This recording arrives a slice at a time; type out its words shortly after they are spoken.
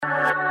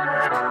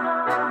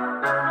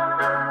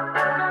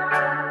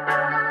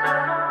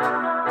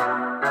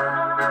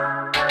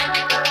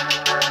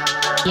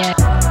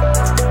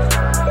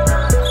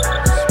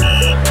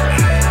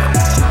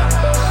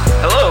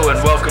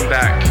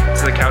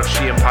Couch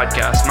GM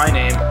podcast. My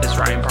name is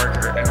Ryan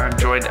Parker, and I'm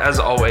joined, as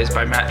always,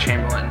 by Matt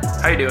Chamberlain.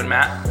 How you doing,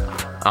 Matt?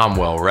 I'm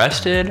well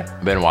rested.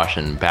 Been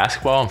watching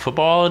basketball and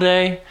football all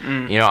day.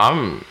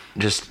 I'm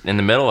just in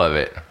the middle of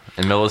it.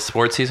 In the middle of the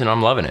sports season,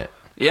 I'm loving it.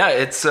 Yeah,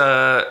 it's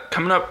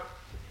coming up.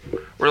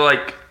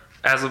 We're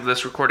as of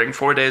this recording,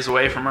 4 days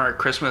away from our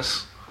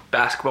Christmas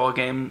basketball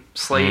game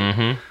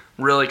slate.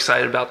 Really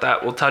excited about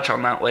that. We'll touch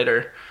on that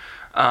later.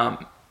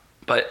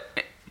 But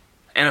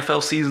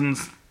NFL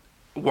season's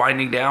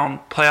winding down.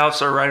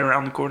 Playoffs are right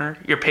around the corner.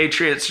 Your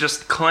Patriots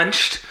just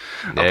clinched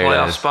a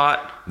playoff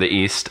spot. The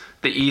East.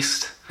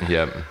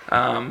 Yep.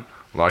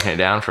 Locking it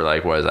down for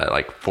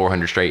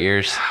 400 straight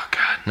years. Oh,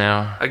 God.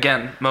 Now.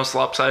 Again, most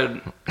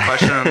lopsided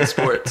question in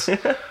sports.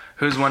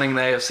 Who's winning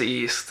the AFC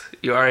East?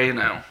 You already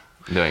know.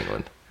 New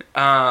England.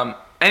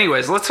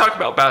 Anyways, let's talk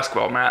about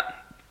basketball, Matt.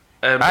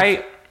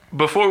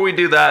 Before we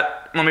do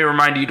that, let me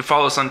remind you to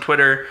follow us on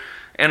Twitter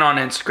and on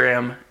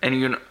Instagram. And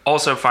you can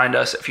also find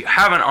us, if you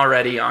haven't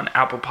already, on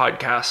Apple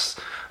Podcasts,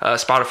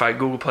 Spotify,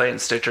 Google Play,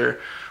 and Stitcher.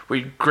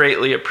 We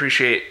greatly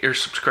appreciate your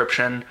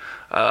subscription,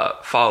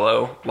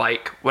 follow,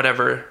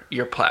 whatever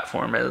your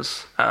platform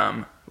is.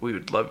 We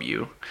would love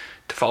you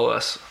to follow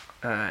us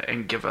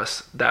and give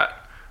us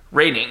that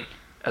rating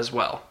as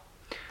well.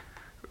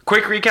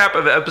 Quick recap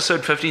of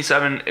episode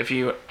 57, if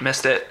you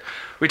missed it.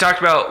 We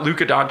talked about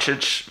Luka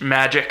Doncic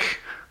magic,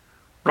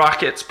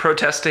 Rockets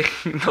protesting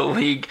the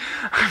league.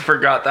 I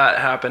forgot that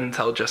happened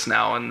until just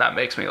now, and that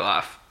makes me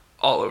laugh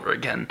all over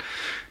again.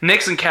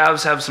 Knicks and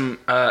Cavs have some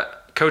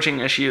coaching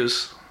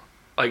issues.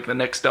 The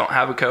Knicks don't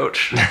have a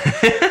coach.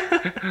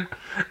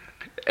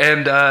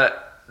 And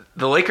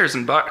the Lakers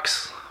and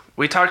Bucks.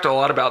 We talked a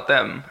lot about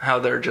them, how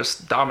they're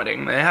just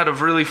dominating. They had a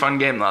really fun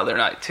game the other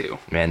night, too.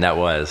 Man, that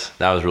was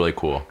really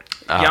cool.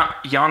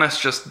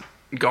 Giannis just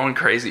going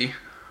crazy.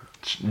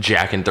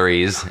 Jacking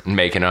threes and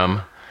making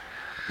them.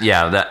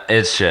 Yeah,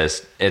 it's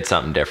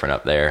something different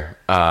up there.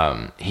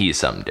 He's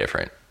something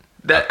different.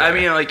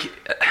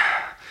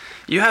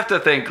 You have to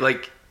think,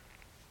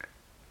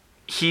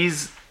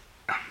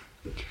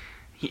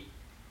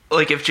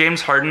 if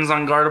James Harden's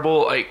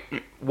unguardable,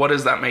 what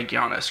does that make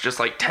Giannis? Just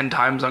 10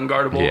 times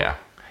unguardable? Yeah.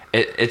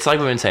 It's like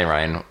we've been saying,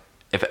 Ryan.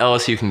 If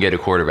LSU can get a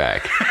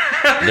quarterback,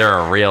 they're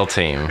a real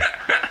team.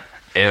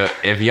 If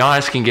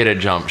Giannis can get a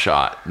jump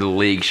shot, the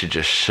league should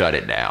just shut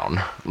it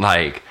down.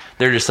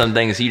 There are just some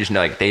things you just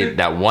know,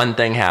 that one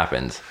thing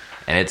happens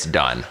and it's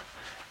done.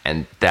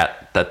 And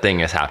that thing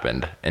has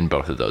happened in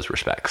both of those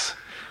respects.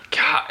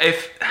 God,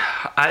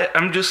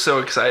 I'm just so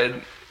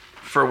excited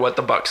for what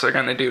the Bucks are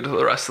going to do to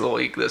the rest of the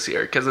league this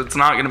year, because it's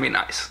not going to be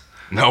nice.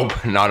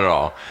 Nope, not at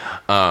all.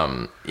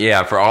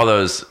 For all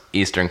those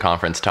Eastern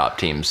Conference top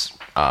teams,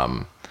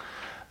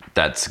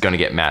 that's going to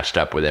get matched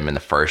up with him in the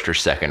first or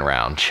second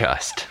round.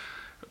 Just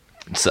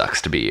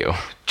sucks to be you.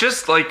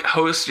 Just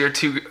host your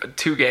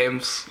two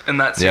games in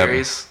that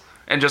series,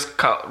 and just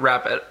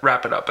wrap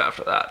it up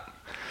after that.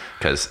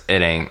 Because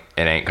it ain't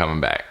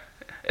coming back.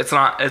 It's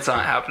not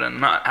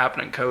happening. Not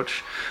happening,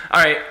 Coach. All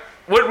right.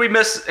 What did we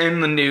miss in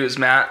the news,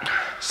 Matt?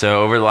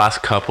 So over the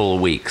last couple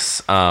of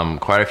weeks,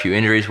 quite a few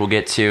injuries we'll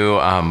get to.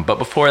 But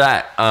before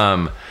that,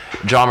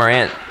 Ja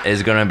Morant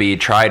is going to be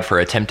tried for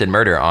attempted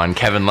murder on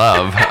Kevin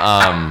Love,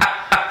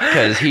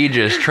 because he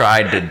just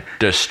tried to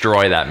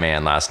destroy that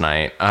man last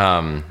night.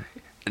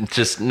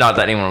 Just not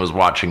that anyone was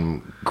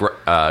watching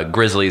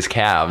Grizzlies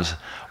Cavs,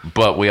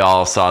 but we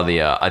all saw the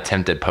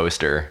attempted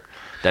poster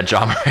that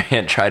Ja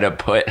Morant tried to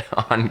put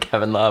on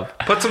Kevin Love.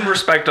 Put some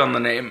respect on the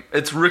name.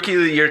 It's Rookie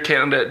of the Year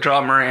candidate Ja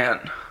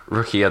Morant.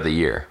 Rookie of the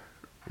Year,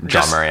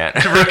 Ja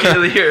Morant. Rookie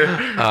of the Year.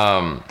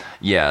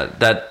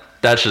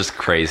 That's just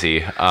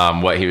crazy.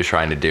 What he was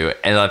trying to do,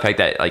 and the fact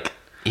that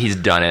he's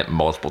done it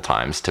multiple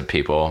times to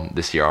people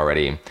this year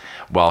already,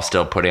 while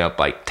still putting up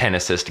 10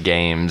 assist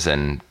games,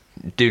 and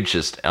dude's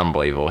just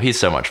unbelievable. He's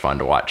so much fun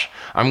to watch.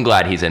 I'm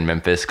glad he's in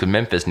Memphis, because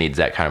Memphis needs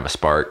that kind of a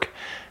spark.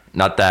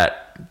 Not that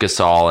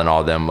Gasol and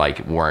all of them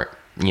weren't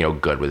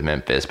good with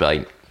Memphis,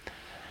 but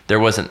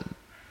there wasn't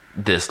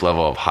this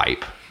level of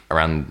hype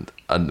around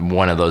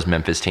one of those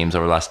Memphis teams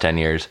over the last 10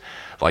 years,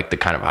 the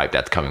kind of hype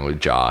that's coming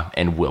with Ja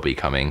and will be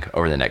coming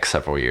over the next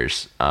several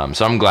years.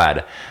 So I'm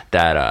glad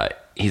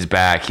that he's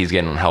back, he's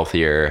getting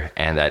healthier,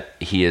 and that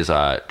he is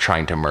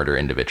trying to murder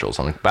individuals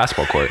on the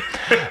basketball court.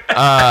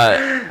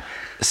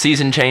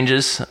 Season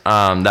changes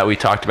that we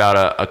talked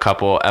about a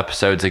couple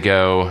episodes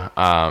ago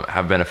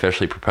have been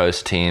officially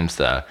proposed to teams.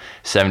 The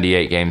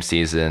 78-game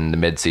season, the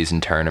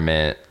mid-season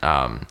tournament,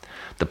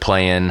 the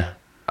play-in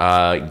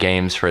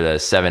games for the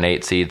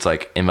 7-8 seeds,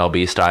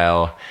 MLB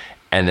style,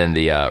 and then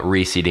the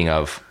reseeding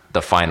of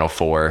the Final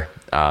Four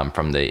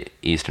from the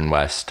East and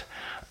West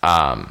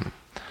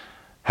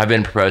have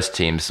been proposed to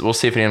teams. We'll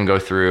see if any of them go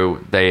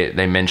through.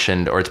 They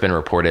mentioned, or it's been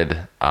reported,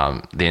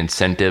 the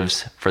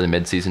incentives for the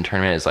mid-season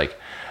tournament is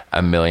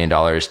 $1 million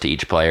to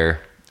each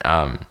player.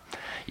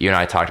 You and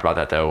I talked about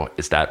that, though.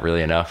 Is that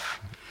really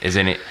enough? Is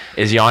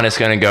Giannis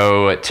going to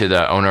go to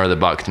the owner of the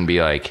Bucks and be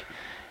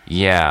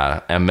yeah,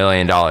 $1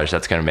 million,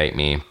 that's going to make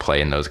me play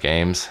in those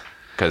games?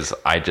 Because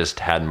I just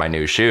had my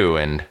new shoe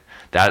and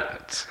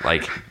That's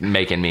like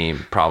making me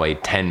probably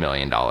 $10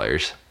 million.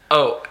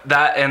 Oh,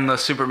 that and the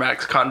Supermax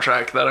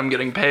contract that I'm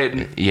getting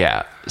paid.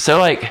 Yeah. So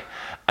like,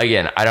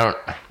 again, I don't.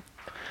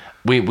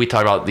 We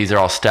talk about these are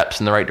all steps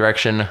in the right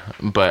direction,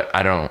 but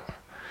I don't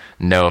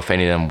know if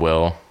any of them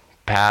will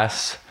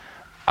pass.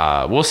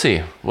 We'll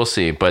see.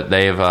 But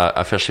they've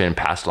officially been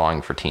passed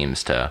along for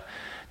teams to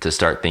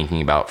start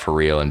thinking about for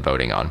real and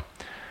voting on.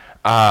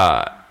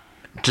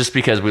 Just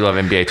because we love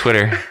NBA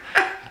Twitter,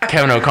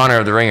 Kevin O'Connor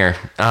of The Ringer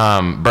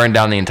burned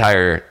down the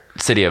entire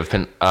city of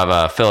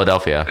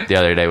Philadelphia the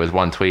other day with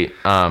one tweet,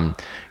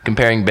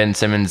 comparing Ben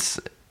Simmons'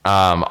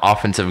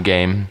 offensive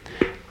game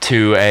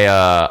to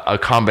a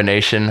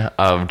combination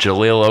of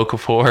Jahlil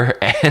Okafor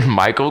and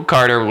Michael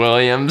Carter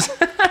Williams,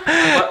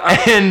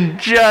 and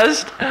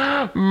just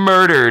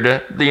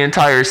murdered the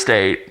entire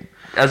state.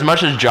 As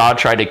much as Ja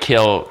tried to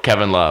kill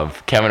Kevin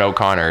Love, Kevin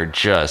O'Connor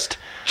just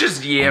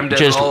yammed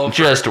it all over.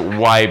 Just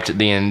wiped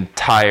the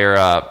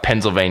entire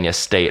Pennsylvania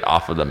state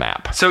off of the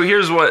map. So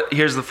here's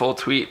the full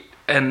tweet,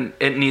 and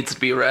it needs to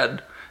be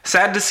read.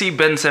 Sad to see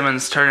Ben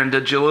Simmons turn into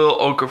Jahlil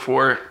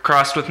Okafor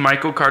crossed with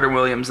Michael Carter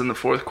Williams in the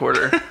fourth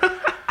quarter.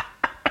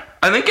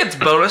 I think it's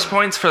bonus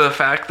points for the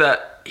fact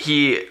that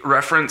he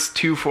referenced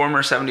two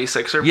former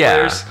 76er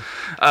players.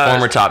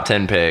 Former top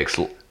 10 picks,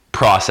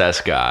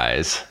 process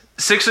guys.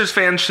 Sixers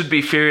fans should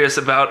be furious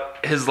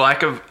about his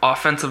lack of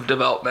offensive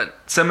development.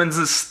 Simmons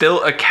is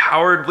still a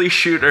cowardly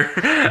shooter,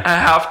 a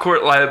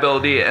half-court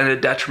liability, and a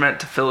detriment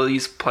to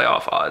Philly's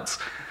playoff odds.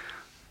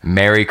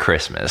 Merry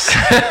Christmas.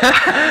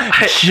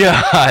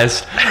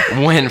 Just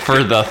went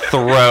for the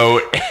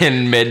throat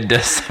in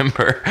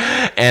mid-December,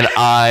 and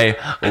I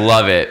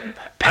love it.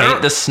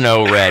 Paint the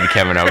snow red,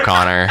 Kevin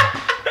O'Connor.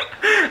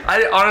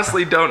 I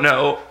honestly don't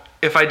know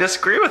if I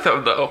disagree with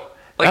him, though.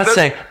 Like,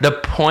 saying the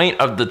point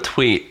of the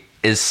tweet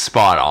is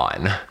spot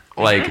on.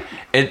 Like,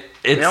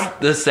 it's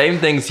the same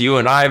things you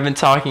and I have been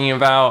talking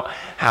about,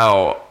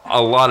 how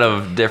a lot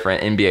of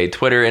different NBA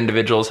Twitter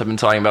individuals have been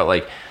talking about,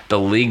 like, the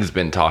league's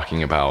been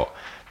talking about.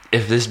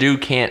 If this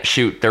dude can't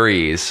shoot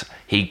threes,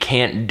 he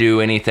can't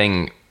do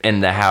anything in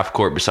the half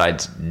court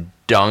besides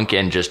dunk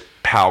and just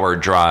power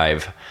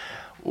drive.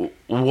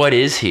 What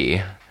is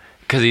he?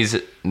 Because he's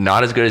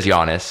not as good as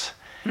Giannis.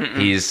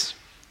 He's,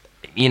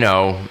 he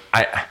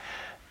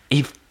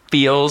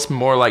feels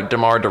more like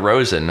DeMar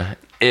DeRozan.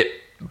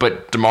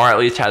 But DeMar at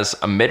least has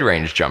a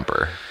mid-range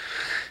jumper.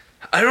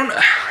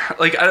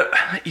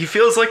 He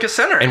feels like a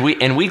center.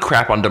 And we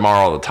crap on DeMar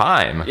all the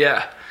time.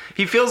 Yeah.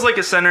 He feels like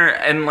a center,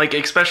 and like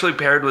especially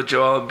paired with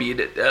Joel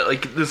Embiid.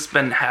 Like this has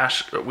been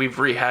we've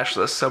rehashed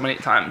this so many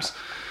times,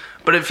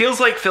 but it feels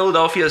like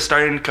Philadelphia is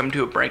starting to come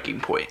to a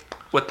breaking point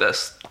with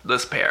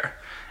this pair,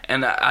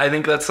 and I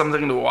think that's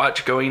something to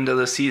watch going into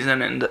the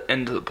season and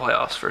into the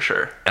playoffs for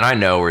sure. And I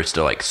know we're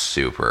still like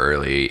super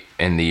early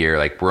in the year,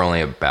 like we're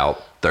only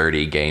about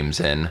 30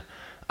 games in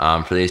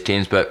for these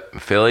teams, but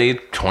Philly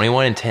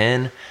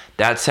 21-10.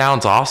 That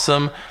sounds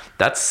awesome.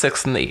 That's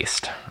 6th in the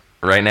East.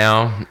 Right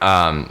now,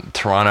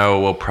 Toronto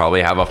will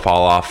probably have a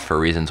fall off for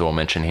reasons we'll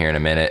mention here in a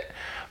minute.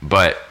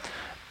 But,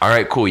 all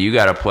right, cool. You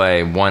got to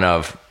play one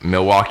of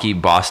Milwaukee,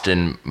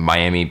 Boston,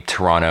 Miami,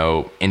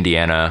 Toronto,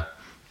 Indiana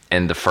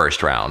in the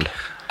first round.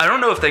 I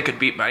don't know if they could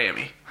beat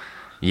Miami.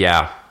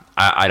 Yeah,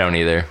 I don't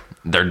either.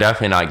 They're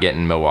definitely not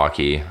getting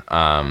Milwaukee.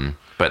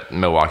 But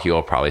Milwaukee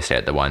will probably stay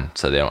at the 1,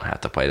 so they don't have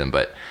to play them.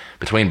 But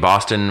between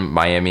Boston,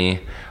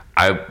 Miami,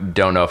 I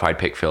don't know if I'd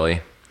pick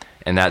Philly.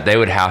 And that they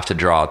would have to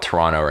draw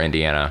Toronto or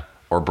Indiana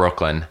or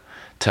Brooklyn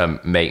to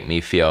make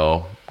me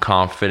feel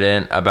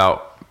confident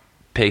about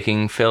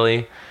picking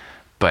Philly.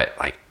 But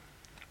like,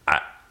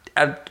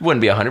 I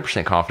wouldn't be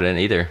 100% confident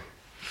either.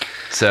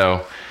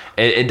 So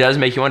it does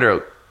make you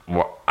wonder.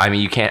 I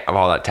mean, you can't have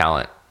all that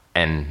talent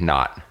and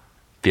not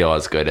feel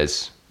as good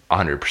as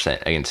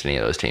 100% against any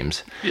of those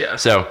teams. Yeah.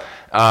 So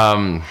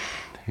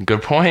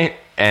good point.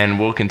 And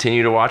we'll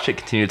continue to watch it,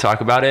 continue to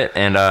talk about it,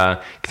 and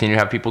continue to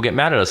have people get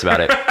mad at us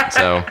about it.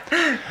 So,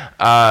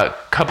 a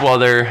couple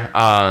other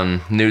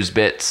news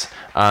bits.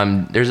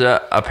 There's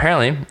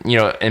apparently,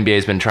 NBA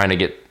has been trying to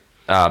get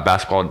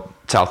basketball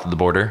south of the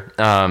border,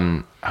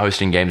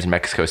 hosting games in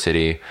Mexico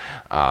City,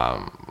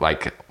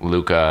 like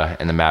Luka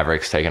and the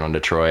Mavericks taking on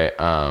Detroit.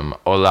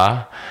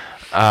 Hola.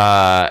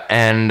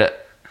 And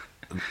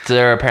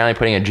they're apparently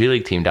putting a G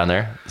League team down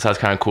there. So that's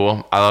kind of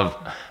cool.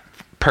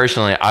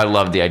 Personally, I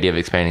love the idea of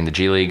expanding the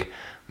G League,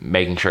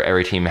 making sure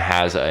every team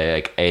has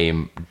a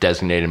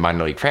designated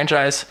minor league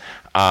franchise.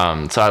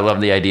 So I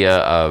love the idea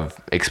of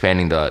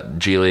expanding the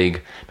G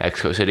League,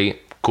 Mexico City.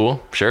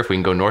 Cool, sure. If we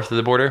can go north of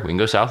the border, we can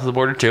go south of the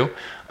border too.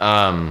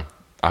 I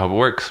hope it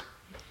works.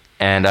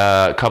 And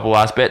a couple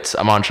last bits.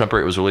 Iman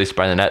Shumpert was released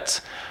by the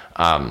Nets.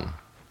 I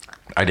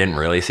didn't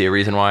really see a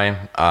reason why.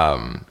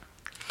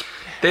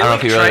 They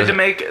tried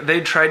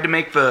to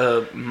make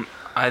the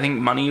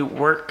money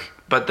work.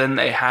 But then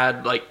they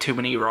had like too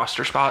many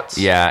roster spots.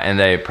 Yeah, and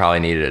they probably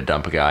needed to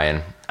dump a guy,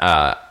 and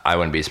I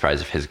wouldn't be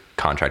surprised if his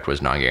contract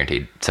was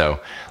non-guaranteed. So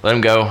let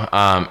him go.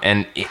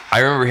 And I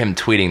remember him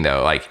tweeting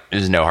though, like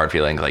there's no hard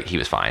feelings, like he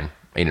was fine,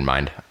 he didn't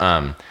mind.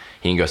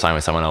 he can go sign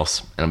with someone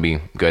else and it'll be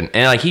good.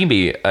 And like he can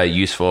be a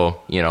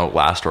useful,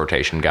 last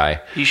rotation guy.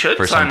 He should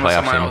for sign some with playoff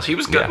someone team. else. He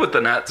was good with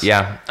the Nets.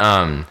 Yeah.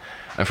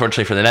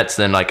 Unfortunately for the Nets,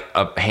 then like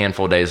a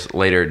handful of days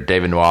later,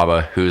 David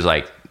Nwaba, who's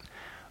like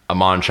a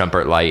Mon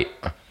Shumpert light,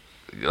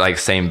 like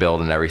same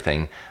build and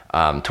everything,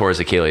 tore his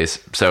Achilles.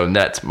 So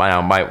Nets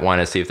might want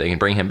to see if they can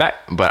bring him back,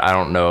 but I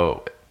don't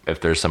know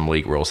if there's some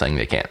league rule saying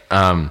they can't.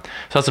 So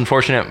that's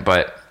unfortunate,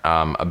 but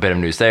a bit of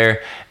news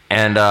there.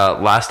 And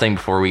last thing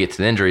before we get to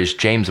the injuries,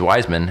 James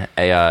Wiseman,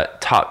 a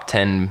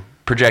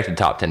projected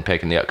top 10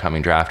 pick in the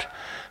upcoming draft.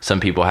 Some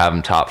people have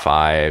him top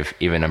 5,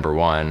 even number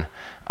 1.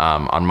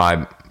 On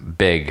my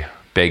big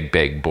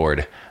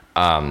board,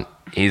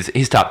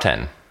 he's top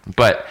 10.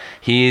 But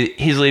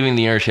he's leaving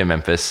the University of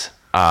Memphis.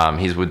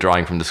 He's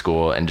withdrawing from the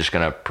school and just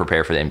going to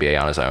prepare for the NBA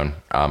on his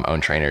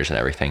own trainers and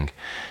everything,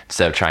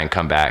 instead of trying to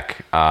come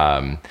back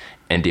and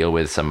deal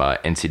with some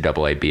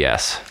NCAA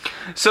BS.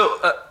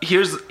 So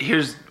here's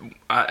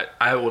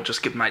I will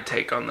just give my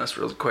take on this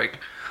real quick.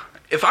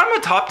 If I'm a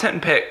top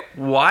 10 pick,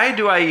 why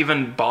do I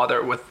even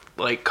bother with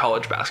like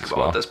college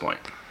basketball at this point?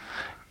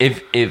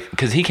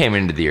 Because he came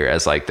into the year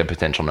as like the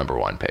potential number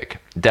 1 pick,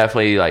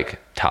 definitely like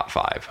top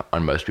 5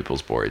 on most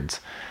people's boards.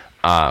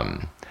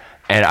 And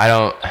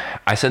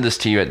I said this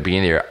to you at the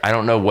beginning of the year, I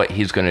don't know what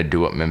he's going to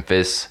do at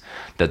Memphis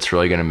that's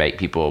really going to make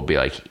people be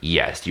like,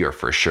 yes, you're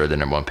for sure the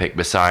number 1 pick,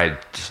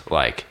 besides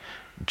like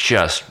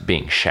just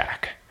being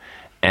Shaq.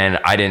 And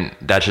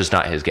that's just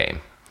not his game.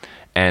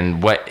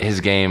 And what his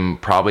game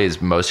probably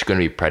is most going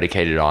to be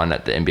predicated on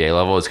at the NBA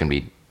level is going to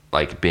be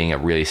like being a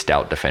really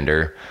stout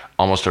defender,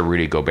 almost a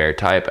Rudy Gobert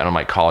type. And I'm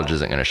like, college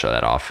isn't going to show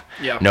that off.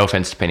 Yeah. No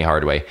offense to Penny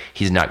Hardaway.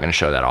 He's not going to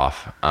show that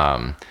off.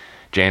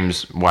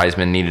 James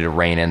Wiseman needed to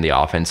rein in the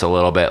offense a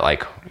little bit,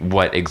 like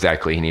what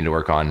exactly he needed to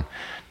work on.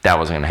 That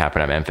wasn't going to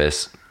happen at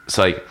Memphis.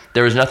 So like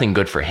there was nothing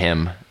good for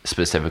him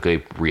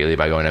specifically really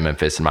by going to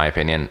Memphis, in my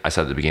opinion. I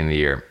said at the beginning of the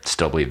year,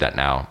 still believe that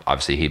now.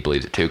 Obviously he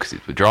believes it too because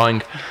he's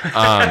withdrawing.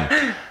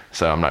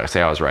 So I'm not going to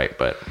say I was right,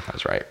 but I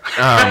was right.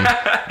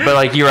 But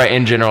like you're right,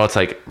 in general, it's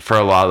like for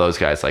a lot of those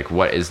guys, like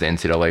what is the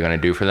NCAA going to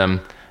do for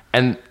them?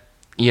 And,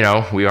 we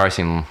already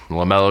seen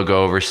LaMelo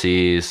go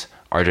overseas,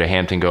 RJ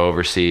Hampton go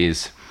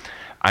overseas.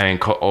 I mean,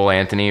 Cole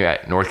Anthony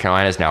at North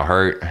Carolina is now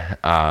hurt,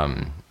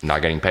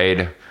 not getting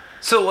paid.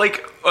 So,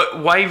 like,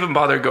 why even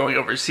bother going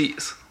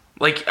overseas?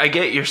 Like, I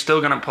get you're still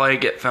going to play,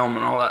 get film,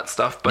 and all that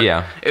stuff. But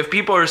if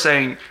people are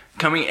saying,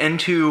 coming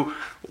into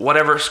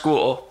whatever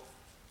school,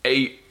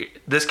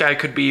 this guy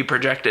could be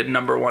projected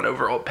number 1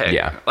 overall pick.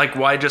 Yeah. Like,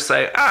 why just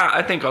say,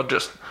 I think I'll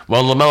just...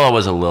 Well, LaMelo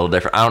was a little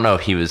different. I don't know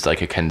if he was,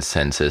 like, a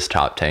consensus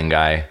top 10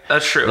 guy.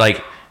 That's true.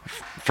 Like,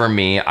 for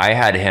me, I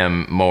had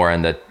him more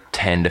in the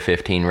 10 to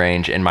 15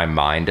 range in my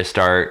mind to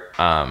start.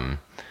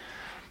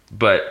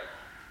 But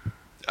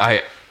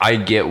I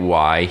get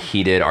why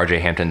he did.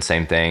 RJ Hampton,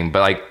 same thing.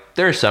 But like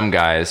there are some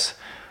guys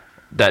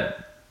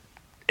that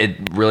it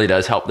really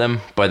does help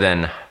them. But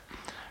then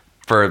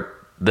for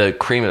the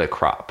cream of the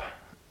crop,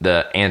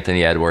 the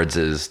Anthony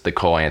Edwardses, the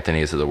Cole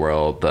Anthonys of the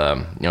world,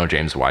 the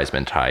James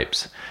Wiseman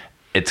types,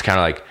 it's kind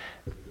of like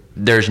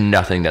there's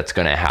nothing that's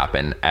going to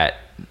happen at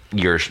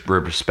your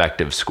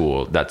respective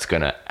school that's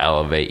going to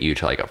elevate you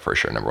to like a for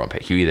sure number 1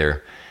 pick.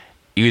 You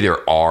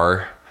either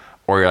are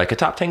or you're like a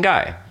top 10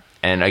 guy.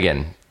 And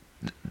again,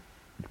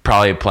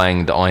 probably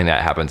playing, the only thing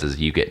that happens is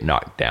you get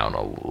knocked down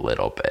a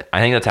little bit. I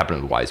think that's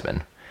happened with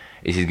Wiseman,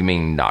 is he's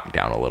being knocked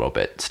down a little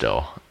bit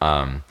still.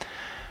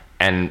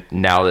 And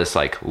now this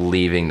like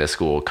leaving the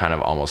school kind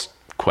of almost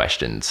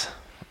questions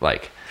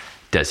like,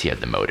 does he have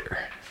the motor?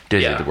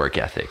 Does he have the work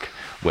ethic?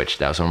 Which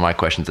that was one of my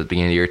questions at the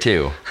beginning of the year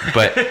too.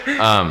 But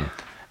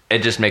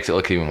it just makes it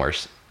look even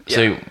worse. Yeah.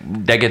 So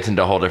that gets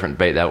into a whole different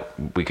debate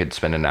that we could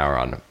spend an hour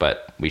on,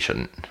 but we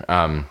shouldn't,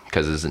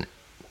 because I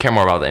care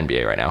more about the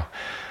NBA right now,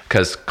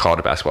 because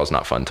college basketball is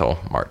not fun until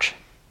March,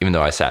 even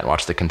though I sat and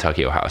watched the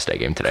Kentucky-Ohio State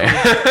game today.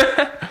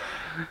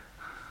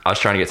 I was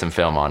trying to get some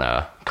film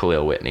on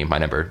Khalil Whitney, my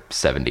number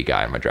 70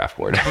 guy on my draft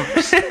board.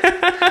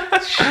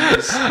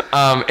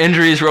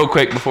 Injuries real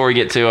quick before we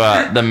get to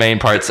the main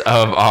parts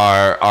of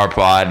our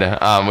pod.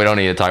 We don't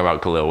need to talk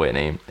about Khalil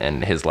Whitney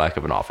and his lack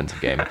of an offensive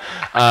game.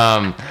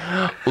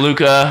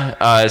 Luka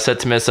is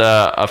set to miss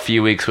a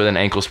few weeks with an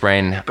ankle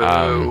sprain.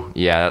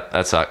 Yeah,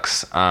 that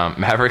sucks.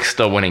 Mavericks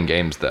still winning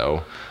games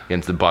though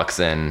against the Bucks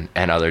and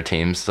other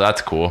teams, so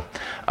that's cool.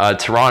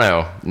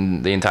 Toronto,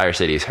 the entire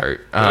city is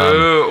hurt.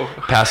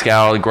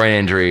 Pascal, groin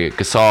injury.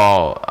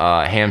 Gasol,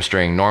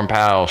 hamstring. Norm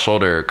Powell,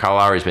 shoulder. Kyle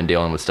Lowry's been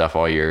dealing with stuff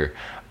all year.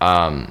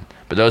 But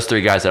those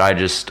 3 guys that I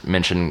just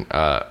mentioned,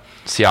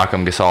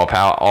 Siakam, Gasol,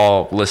 Powell,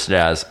 all listed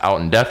as out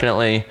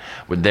indefinitely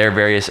with their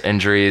various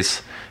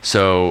injuries.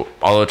 So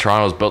although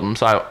Toronto's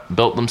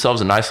built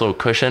themselves a nice little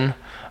cushion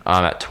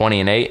at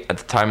 20-8 at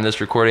the time of this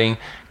recording,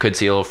 could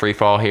see a little free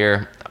fall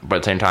here. But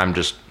at the same time,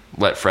 just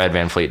let Fred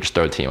VanVleet just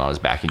throw the team on his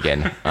back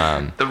again.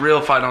 The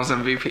real finals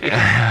MVP.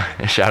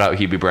 Shout out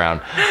Hubie Brown.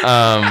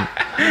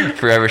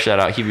 Forever shout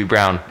out Hubie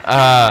Brown.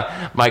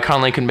 Mike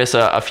Conley could miss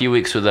a few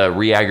weeks with a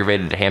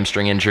re-aggravated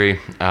hamstring injury.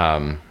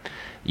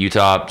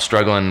 Utah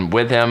struggling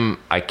with him.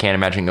 I can't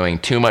imagine going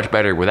too much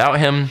better without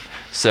him.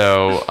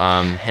 So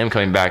him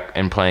coming back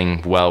and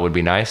playing well would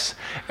be nice.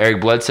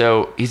 Eric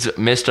Bledsoe, he's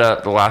missed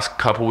the last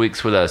couple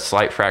weeks with a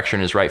slight fracture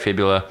in his right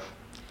fibula.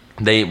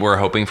 They were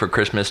hoping for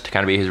Christmas to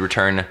kind of be his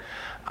return.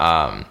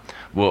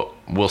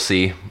 We'll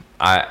see.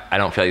 I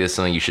don't feel like this is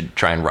something you should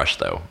try and rush,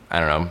 though. I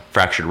don't know.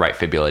 Fractured right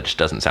fibula just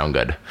doesn't sound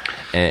good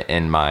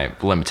in my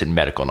limited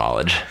medical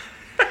knowledge.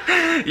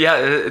 Yeah,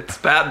 it's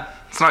bad.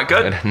 It's not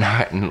good.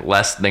 Not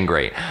less than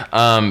great.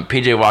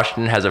 PJ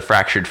Washington has a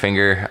fractured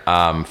finger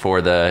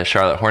for the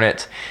Charlotte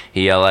Hornets.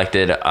 He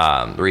elected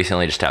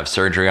recently just to have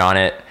surgery on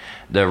it.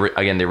 The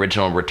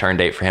original return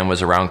date for him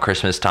was around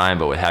Christmas time,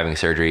 but with having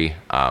surgery,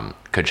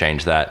 could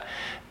change that.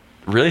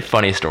 Really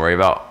funny story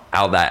about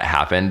how that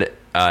happened.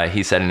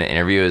 He said in an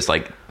interview, is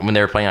like when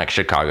they were playing like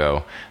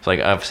Chicago, it's like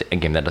a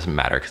game that doesn't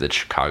matter because it's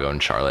Chicago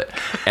and Charlotte,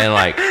 and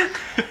like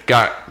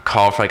got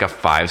called for like a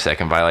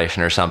 5-second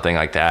violation or something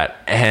like that,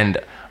 and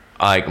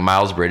like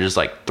Miles Bridges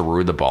like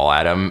threw the ball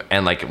at him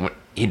and like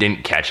he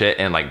didn't catch it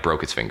and like broke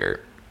his finger.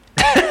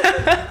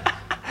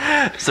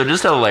 So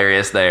just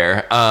hilarious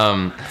there.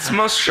 It's the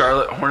most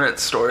Charlotte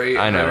Hornets story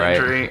I know, right?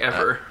 injury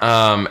ever.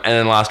 And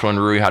then last one,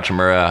 Rui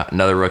Hachimura,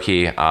 another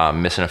rookie,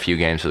 missing a few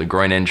games with a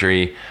groin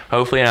injury.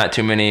 Hopefully not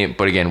too many,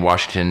 but again,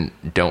 Washington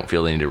don't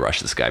feel they need to rush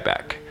this guy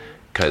back.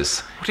 Because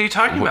what are you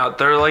talking about?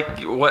 They're like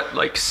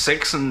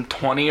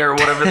 6-20 or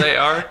whatever they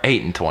are.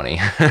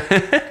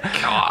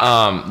 8-20.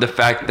 God. The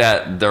fact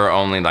that they're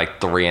only like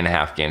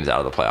 3.5 games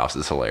out of the playoffs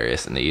is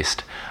hilarious in the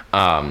East.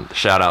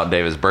 Shout out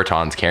Davis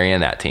Bertans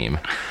carrying that team.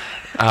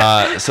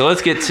 So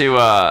let's get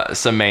to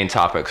some main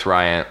topics,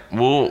 Ryan.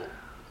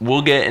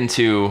 We'll get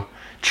into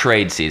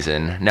trade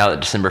season now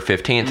that December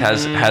 15th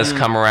has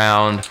come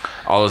around.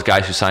 All those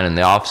guys who signed in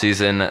the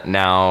offseason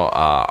now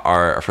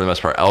are for the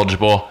most part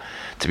eligible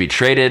to be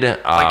traded.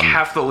 Like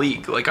half the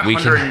league, like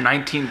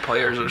 119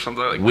 players or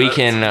something like that. We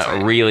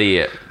can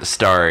really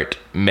start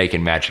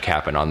making magic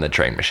happen on the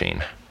trade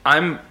machine.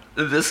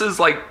 This is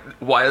like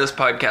why this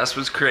podcast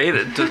was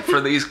created,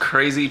 for these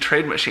crazy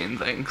trade machine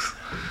things.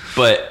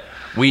 But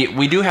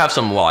we do have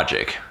some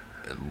logic,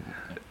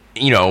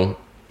 in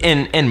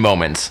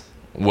moments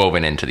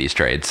woven into these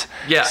trades.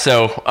 Yeah.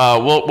 So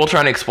we'll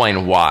try to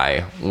explain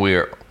why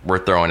we're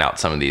throwing out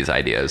some of these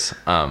ideas.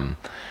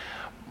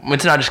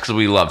 It's not just because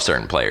we love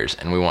certain players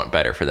and we want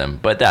better for them,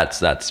 but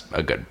that's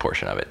a good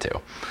portion of it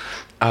too.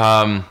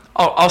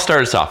 I'll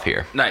start us off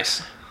here.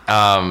 Nice.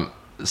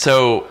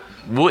 So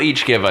we'll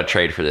each give a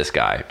trade for this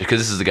guy because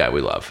this is the guy we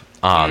love.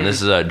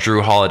 This is a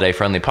Drew Holiday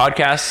friendly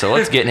podcast, so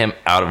let's get him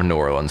out of New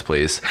Orleans,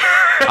 please.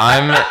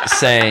 I'm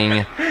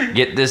saying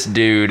get this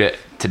dude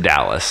to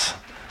Dallas.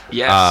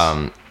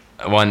 Yes.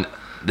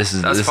 This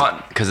is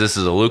fun because this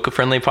is a Luka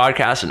friendly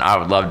podcast, and I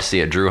would love to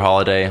see a Drew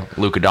Holiday,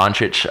 Luka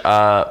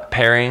Doncic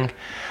pairing.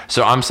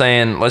 So I'm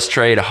saying let's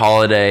trade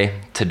Holiday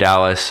to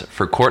Dallas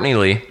for Courtney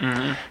Lee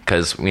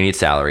because we need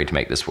salary to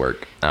make this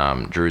work.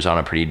 Drew's on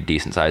a pretty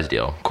decent sized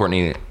deal.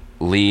 Courtney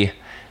Lee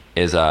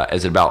is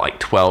about like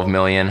 $12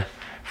 million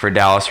for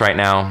Dallas right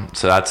now,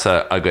 so that's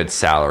a good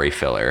salary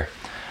filler.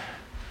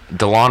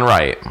 DeLon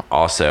Wright,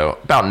 also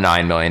about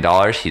 $9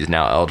 million. He's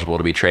now eligible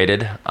to be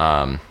traded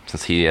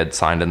since he had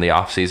signed in the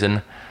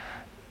offseason.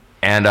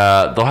 And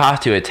they'll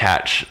have to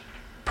attach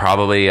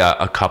probably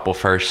a couple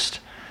first,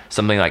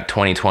 something like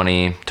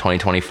 2020,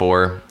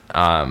 2024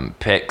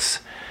 picks,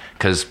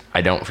 because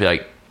I don't feel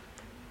like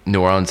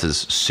New Orleans is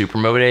super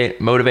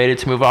motivated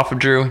to move off of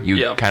Drew.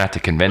 You kind of have to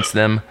convince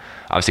them.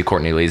 Obviously,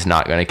 Courtney Lee's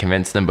not going to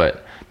convince them,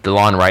 but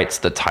DeLon Wright's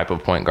the type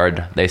of point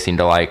guard they seem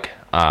to like.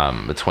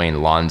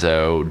 Between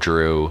Lonzo,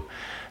 Drew.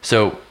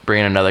 So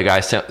bringing another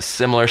guy,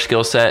 similar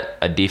skill set,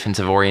 a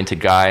defensive-oriented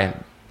guy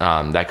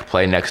that could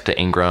play next to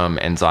Ingram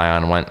and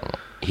Zion when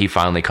he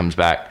finally comes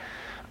back.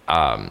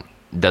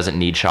 Doesn't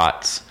need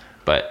shots,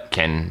 but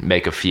can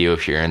make a few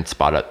if you're in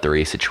spot-up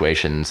 3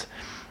 situations.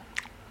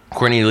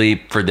 Courtney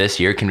Lee, for this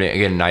year, can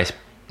get a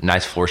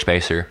nice floor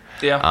spacer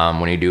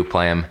when you do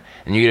play him.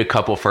 And you get a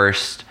couple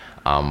first,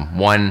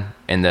 one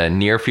in the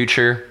near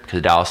future,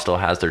 because Dallas still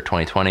has their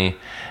 2020,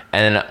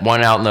 and then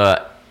one out in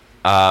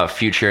the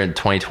future in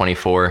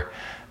 2024.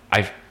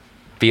 I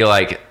feel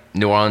like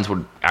New Orleans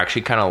would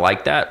actually kind of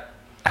like that,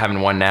 having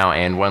one now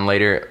and one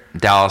later.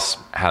 Dallas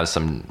has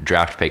some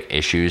draft pick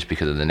issues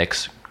because of the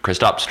Knicks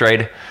Kristaps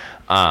trade,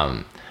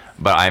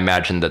 but I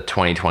imagine the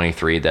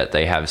 2023 that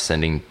they're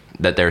sending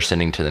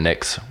to the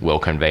Knicks will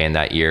convey in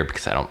that year,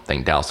 because I don't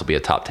think Dallas will be a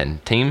top 10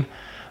 team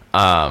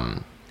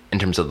in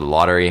terms of the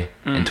lottery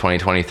in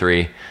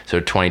 2023. So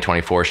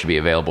 2024 should be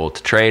available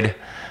to trade.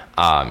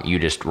 You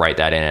just write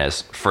that in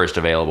as first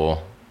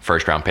available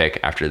first round pick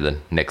after the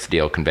Knicks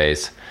deal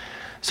conveys.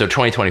 So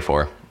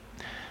 2024.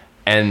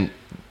 And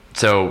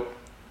so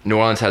New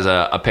Orleans has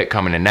a pick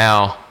coming in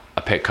now,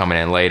 a pick coming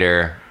in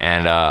later,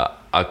 and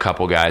a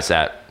couple guys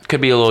that could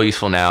be a little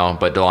useful now,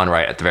 but DeLon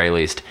Wright, at the very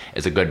least,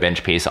 is a good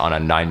bench piece on a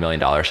 $9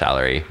 million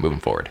salary moving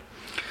forward.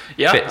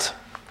 Yeah. Fits.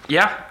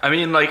 Yeah. I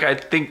mean, I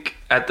think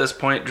at this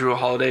point, Drew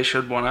Holiday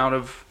should want out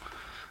of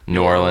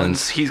New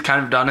Orleans. He's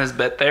kind of done his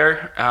bit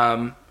there.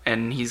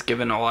 and he's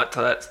given a lot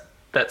to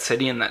that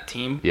city and that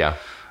team. Yeah.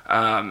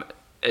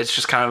 It's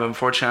just kind of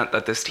unfortunate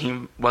that this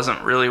team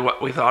wasn't really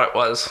what we thought it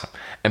was.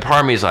 And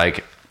part of me is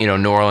like,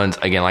 New Orleans,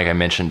 again, like I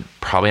mentioned,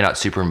 probably not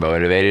super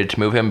motivated to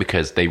move him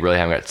because they really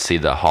haven't got to see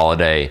the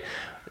Holiday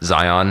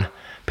Zion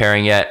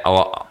pairing yet,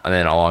 and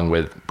then along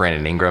with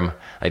Brandon Ingram.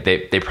 Like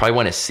they probably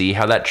want to see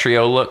how that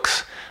trio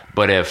looks.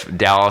 But if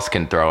Dallas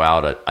can throw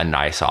out a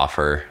nice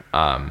offer,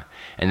 and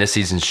this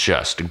season's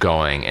just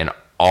going in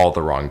all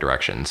the wrong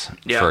directions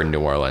for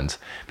New Orleans,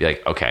 be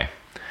like, okay,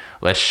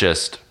 let's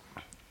just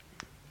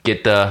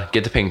get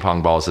the ping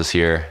pong balls this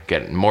year,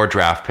 get more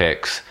draft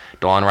picks.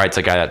 DeLon Wright's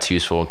a guy that's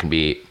useful and can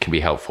be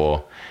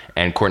helpful,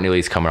 and Courtney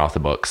Lee's coming off the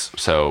books,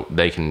 so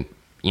they can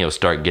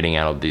start getting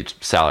out of these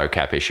salary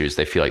cap issues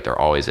they feel like they're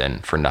always in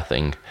for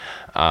nothing.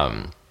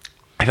 I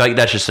feel like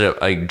that's just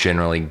a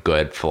generally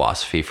good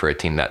philosophy for a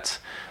team that's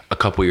a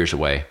couple years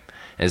away.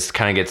 And this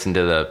kind of gets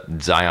into the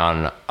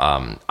Zion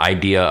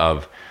idea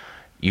of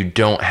you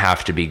don't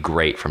have to be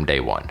great from day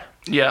one.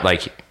 Yeah.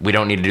 Like, we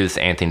don't need to do this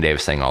Anthony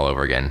Davis thing all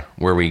over again,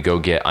 where we go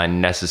get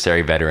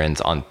unnecessary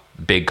veterans on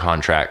big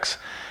contracts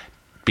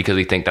because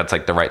we think that's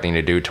like the right thing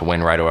to do to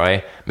win right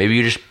away. Maybe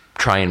you just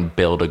try and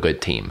build a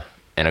good team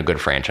and a good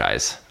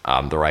franchise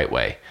the right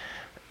way,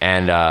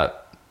 and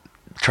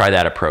try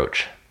that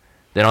approach.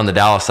 Then on the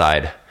Dallas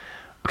side,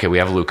 okay, we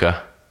have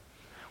Luka,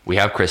 we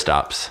have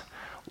Kristaps.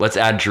 Let's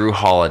add Drew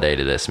Holiday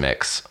to this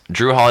mix.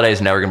 Drew Holiday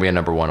is never going to be a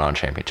number 1 on a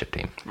championship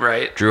team.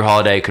 Right. Drew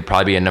Holiday could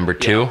probably be a number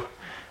 2,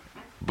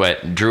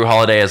 but Drew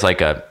Holiday is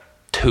like a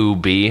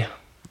 2B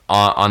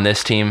on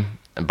this team,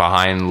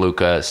 behind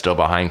Luka, still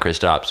behind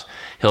Kristaps.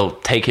 He'll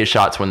take his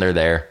shots when they're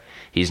there.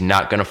 He's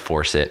not going to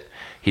force it.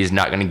 He's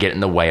not going to get in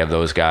the way of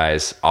those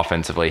guys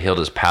offensively. He'll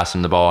just pass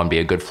them the ball and be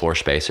a good floor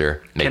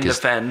spacer.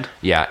 Defend.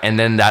 Yeah, and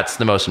then that's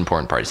the most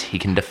important part is he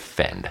can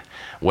defend.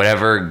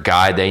 Whatever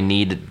guy they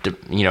need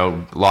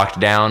to, locked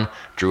down,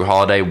 Drew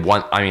Holiday,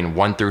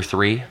 1 through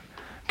 3,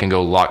 can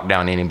go lock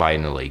down anybody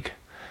in the league.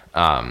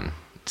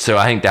 So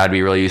I think that'd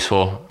be really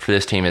useful for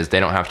this team is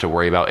they don't have to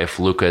worry about if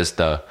Luka's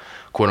the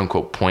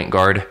quote-unquote point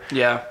guard.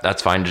 Yeah.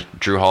 That's fine.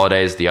 Drew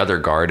Holiday is the other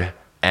guard,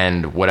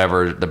 and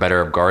whatever the better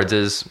of guards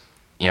is,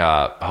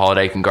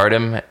 Holiday can guard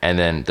him, and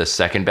then the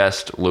second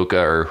best, Luka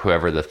or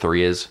whoever the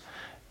 3 is,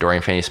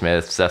 Dorian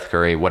Finney-Smith, Seth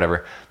Curry,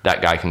 whatever,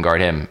 that guy can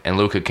guard him. And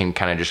Luka can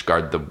kind of just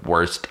guard the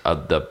worst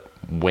of the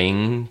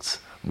wings,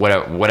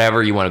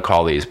 whatever you want to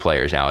call these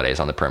players nowadays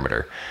on the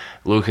perimeter.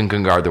 Luka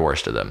can guard the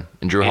worst of them.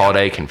 And Drew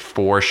Holiday can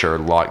for sure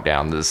lock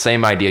down the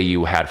same idea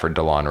you had for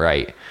DeLon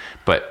Wright,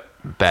 but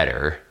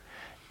better.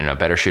 A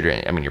better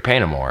shooter. I mean, you're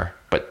paying him more,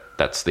 but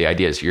that's the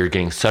idea is you're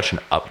getting such an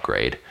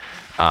upgrade.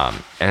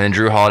 And then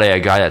Drew Holiday, a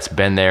guy that's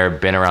been there,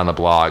 been around the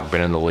block,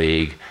 been in the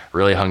league,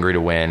 really hungry to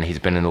win. He's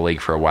been in the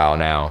league for a while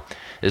now.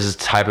 This is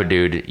the type of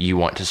dude you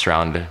want to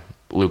surround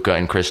Luka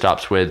and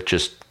Kristaps with,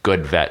 just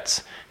good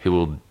vets who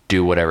will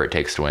do whatever it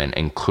takes to win,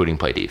 including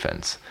play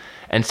defense,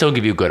 and still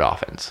give you good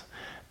offense.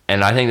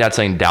 And I think that's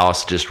something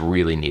Dallas just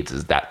really needs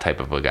is that type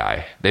of a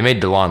guy. They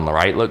made DeLon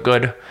Wright look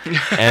good.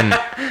 And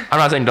I'm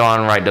not saying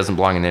DeLon Wright doesn't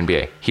belong in the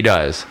NBA. He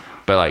does.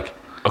 But,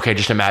 okay,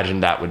 just imagine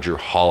that with Drew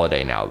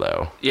Holiday now,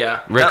 though.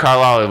 Yeah. Rick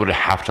Carlisle would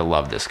have to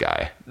love this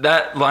guy.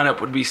 That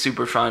lineup would be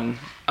super fun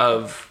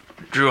of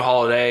Drew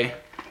Holiday,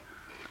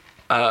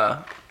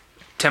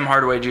 Tim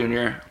Hardaway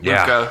Jr.,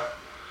 Luka,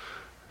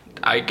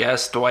 I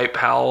guess Dwight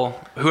Powell,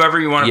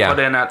 whoever you want to put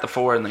in at the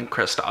 4, and then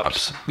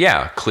Kristaps.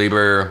 Yeah,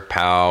 Kleber,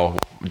 Powell,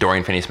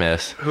 Dorian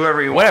Finney-Smith.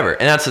 Whoever you want. Whatever.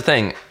 And that's the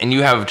thing. And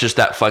you have just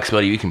that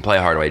flexibility. You can play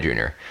Hardaway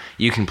Jr.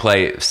 You can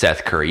play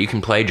Seth Curry. You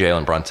can play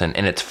Jalen Brunson.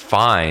 And it's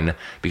fine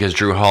because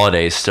Drew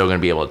Holiday is still going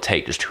to be able to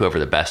take just whoever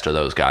the best of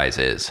those guys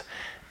is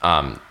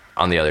on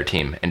the other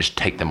team and just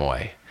take them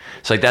away.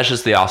 So that's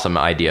just the awesome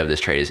idea of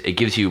this trade is it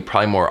gives you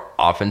probably more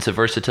offensive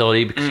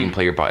versatility because you can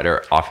play your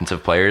better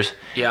offensive players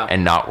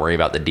and not worry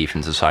about the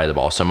defensive side of the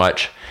ball so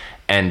much.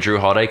 And Drew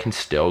Holiday can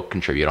still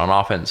contribute on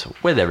offense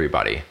with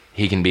everybody.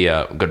 He can be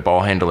a good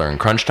ball handler in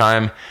crunch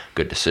time,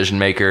 good decision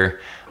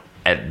maker.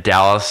 At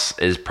Dallas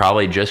is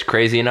probably just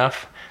crazy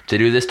enough to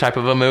do this type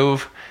of a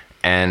move.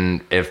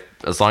 And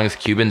as long as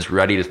Cuban's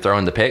ready to throw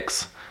in the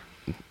picks,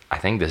 I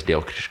think this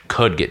deal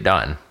could get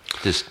done.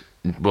 Just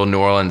will New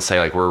Orleans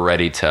say we're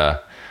ready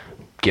to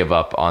give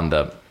up on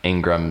the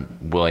Ingram,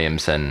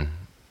 Williamson,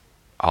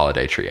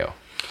 Holiday trio?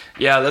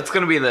 Yeah, that's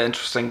going to be the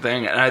interesting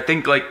thing. And I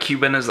think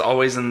Cuban is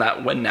always in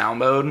that win now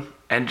mode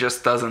and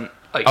just doesn't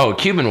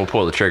Cuban will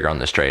pull the trigger on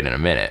this trade in a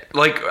minute.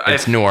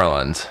 It's New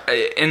Orleans.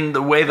 In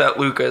the way that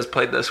Luka has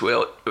played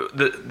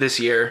this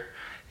year,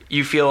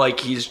 you feel like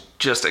he's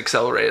just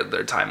accelerated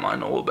their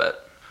timeline a little bit.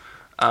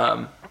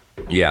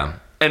 Yeah.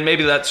 And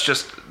maybe that's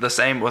just the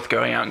same with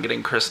going out and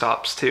getting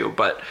Kristaps too,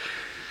 but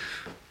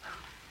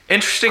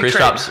interesting trade.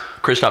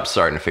 Kristaps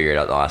starting to figure it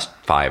out the last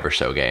 5 or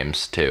so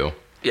games too.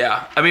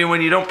 Yeah. I mean,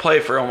 when you don't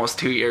play for almost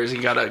 2 years,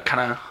 you got to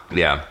kind of...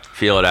 Yeah,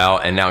 feel it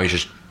out, and now he's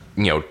just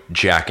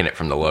jacking it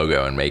from the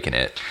logo and making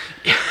it.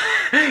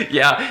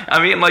 Yeah,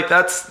 I mean,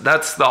 that's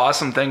the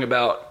awesome thing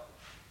about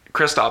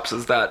Kristaps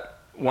is that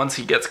once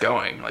he gets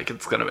going,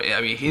 it's gonna be.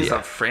 I mean, he's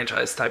a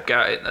franchise type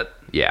guy that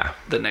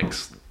the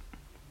Knicks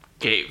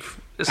gave.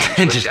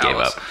 Just Dallas.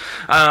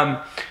 Gave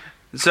up.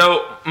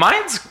 So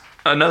mine's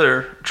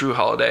another Jrue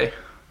Holiday.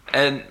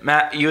 And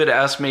Matt, you had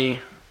asked me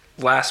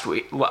last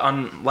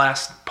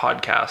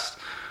podcast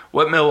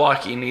what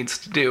Milwaukee needs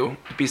to do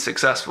to be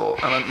successful.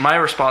 And my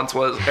response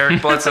was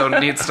Eric Bledsoe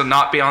needs to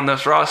not be on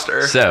this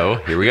roster. So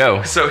here we go.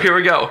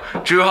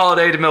 Jrue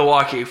Holiday to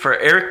Milwaukee for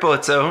Eric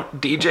Bledsoe,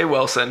 DJ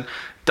Wilson,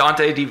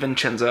 Dante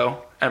DiVincenzo,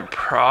 and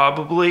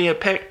probably a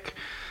pick.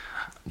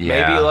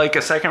 Yeah. Maybe like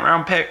a second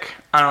round pick.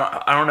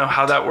 I don't know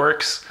how that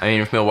works. I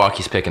mean, if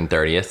Milwaukee's picking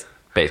 30th,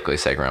 basically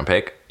second round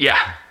pick.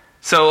 Yeah.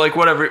 So like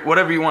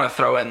whatever you want to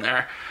throw in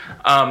there.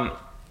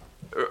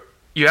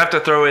 You have to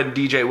throw in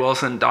DJ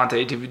Wilson,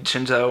 Dante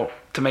DiVincenzo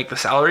to make the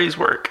salaries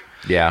work.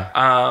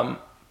 Yeah.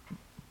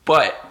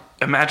 But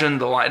imagine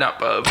the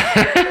lineup of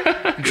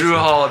Jrue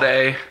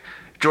Holiday,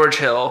 George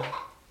Hill,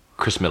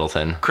 Chris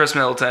Middleton,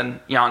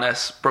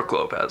 Giannis, Brook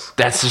Lopez.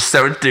 That's just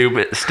so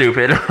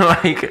stupid.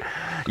 Like,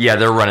 yeah,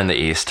 they're running the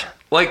East.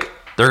 Like,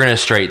 they're gonna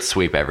straight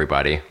sweep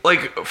everybody.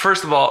 Like,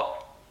 first of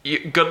all,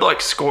 good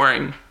luck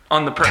scoring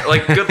on the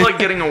good luck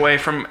getting away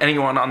from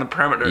anyone on the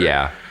perimeter.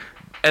 Yeah.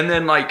 And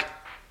then like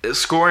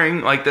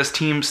scoring, like this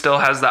team still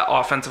has that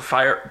offensive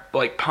fire,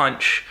 like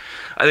punch.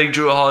 I think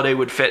Jrue Holiday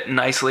would fit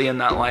nicely in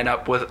that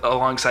lineup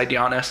alongside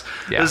Giannis.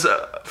 Yeah. His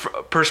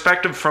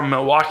perspective from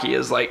Milwaukee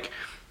is like,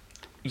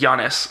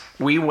 Giannis,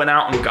 we went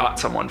out and got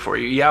someone for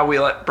you. Yeah, we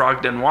let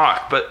Brogdon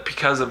walk, but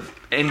because of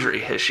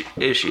injury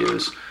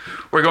issues,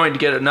 we're going to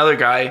get another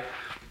guy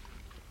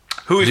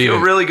who we feel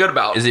really good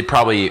about. Is he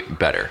probably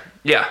better?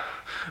 Yeah,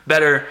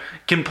 better,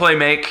 can play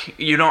make.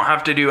 You don't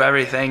have to do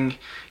everything.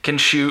 Can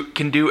shoot,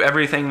 can do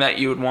everything that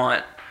you would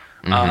want.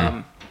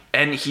 Mm-hmm.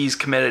 And he's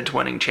committed to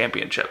winning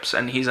championships,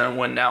 and he's in a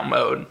win-now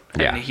mode,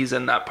 and he's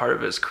in that part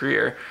of his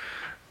career.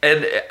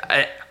 And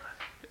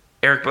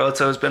Eric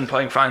Bledsoe has been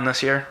playing fine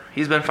this year.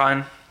 He's been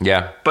fine.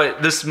 Yeah.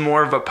 But this is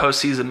more of a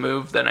postseason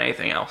move than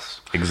anything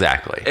else.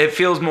 Exactly. It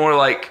feels more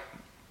like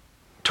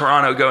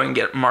Toronto go and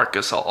get Marc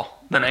Gasol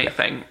than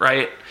anything,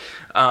 right?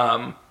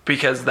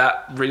 Because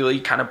that really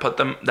kind of put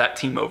that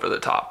team over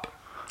the top.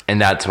 And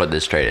that's what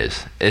this trade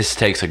is. This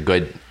takes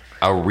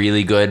a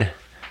really good,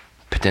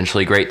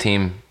 potentially great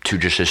team to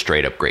just a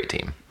straight up great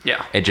team.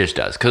 Yeah. It just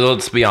does. Because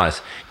let's be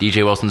honest,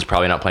 DJ Wilson's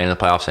probably not playing in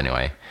the playoffs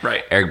anyway.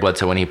 Right. Eric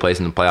Bledsoe, when he plays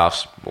in the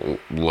playoffs,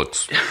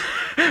 looks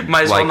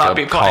might as like well not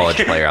be college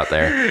player out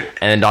there.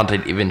 And then Dante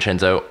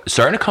DiVincenzo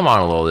starting to come on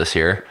a little this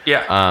year.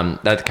 Yeah.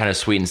 That kind of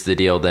sweetens the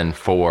deal then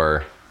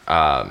for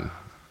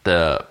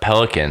the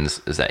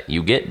Pelicans is that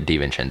you get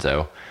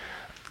DiVincenzo.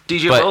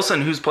 DJ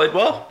Wilson, who's played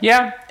well.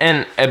 Yeah.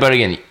 But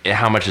again,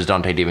 how much is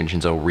Dante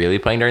DiVincenzo really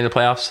playing during the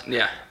playoffs?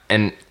 Yeah.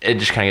 And it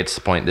just kind of gets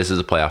to the point, this is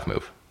a playoff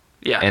move.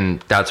 Yeah. And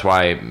that's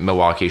why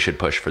Milwaukee should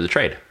push for the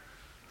trade.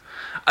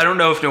 I don't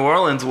know if New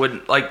Orleans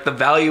would, like, the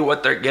value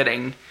what they're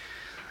getting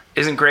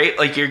isn't great.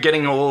 Like, you're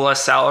getting a little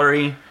less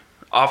salary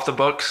off the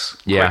books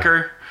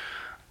quicker.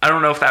 I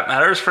don't know if that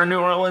matters for New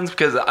Orleans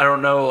because I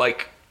don't know,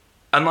 like,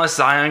 unless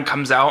Zion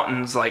comes out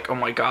and is like, oh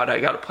my God, I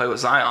got to play with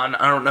Zion.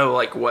 I don't know,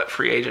 like, what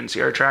free agents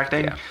you're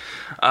attracting.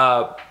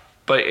 Yeah.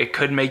 But it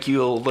could make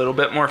you a little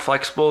bit more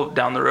flexible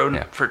down the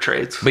road for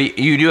trades. But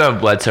you do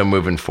have Bledsoe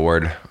moving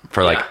forward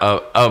for like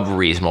a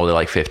reasonable to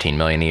like $15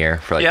 million a year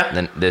for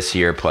like this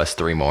year plus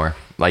 3 more.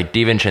 Like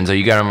DiVincenzo,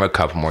 you got him a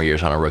couple more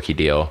years on a rookie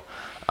deal.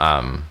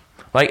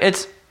 Like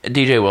it's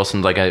DJ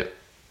Wilson's like a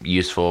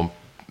useful,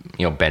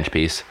 bench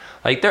piece.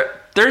 Like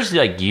there's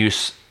like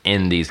use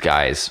in these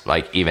guys,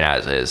 like even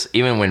as is.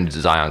 Even when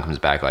Zion comes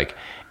back, like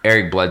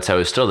Eric Bledsoe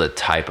is still the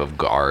type of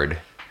guard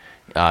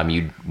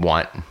you'd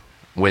want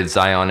with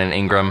Zion and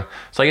Ingram.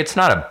 So like it's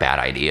not a bad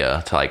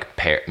idea to like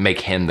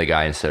make him the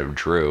guy instead of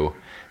Jrue.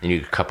 And you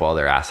get a couple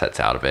other assets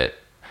out of it.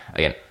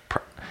 Again,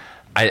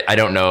 I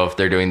don't know if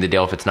they're doing the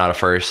deal if it's not a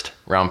first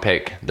round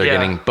pick they're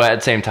getting. But at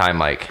the same time,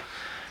 like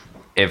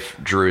if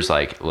Drew's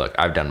like, look,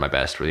 I've done my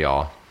best with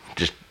y'all,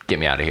 just get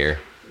me out of here,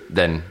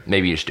 then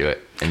maybe you just do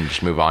it and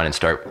just move on and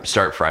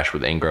start fresh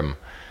with Ingram,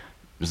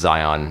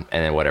 Zion,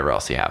 and then whatever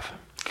else you have.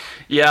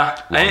 Yeah,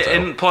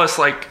 and plus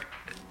like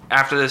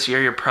after this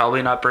year, you're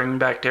probably not bringing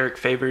back Derek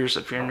Favors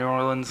if you're in New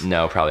Orleans.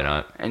 No, probably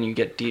not. And you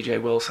get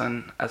DJ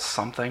Wilson as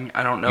something.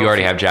 I don't know. You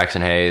already have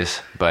Jackson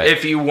Hayes, but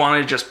if you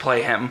want to just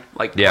play him,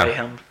 play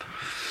him.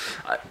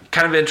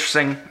 Kind of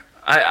interesting.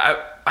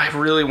 I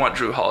really want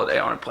Jrue Holiday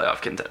on a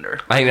playoff contender.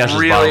 I think that's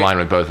just bottom line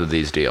with both of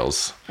these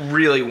deals.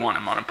 Really want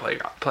him on a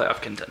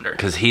playoff contender.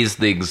 Because he's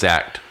the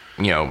exact,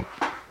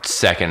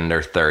 second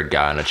or third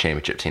guy on a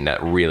championship team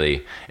that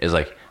really is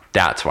like,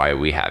 that's why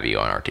we have you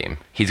on our team.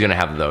 He's going to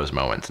have those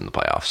moments in the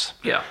playoffs.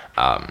 Yeah.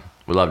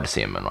 We'd love to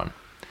see him in one.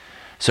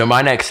 So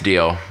my next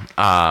deal,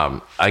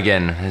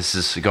 again, this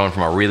is going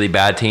from a really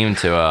bad team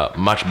to a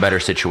much better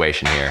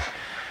situation here.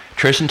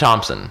 Tristan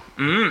Thompson,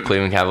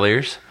 Cleveland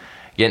Cavaliers,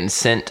 getting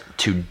sent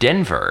to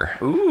Denver.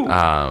 Ooh.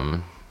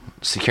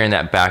 Securing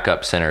that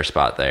backup center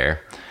spot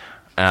there.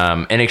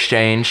 In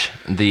exchange,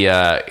 the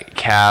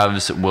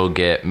Cavs will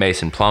get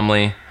Mason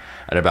Plumlee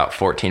at about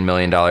 $14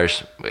 million.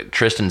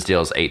 Tristan's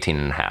deal is $18.5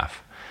 million.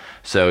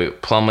 So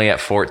Plumlee at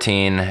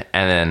 14, and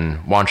then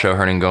Juancho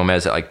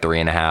Hernangomez at like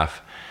 3.5.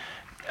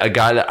 A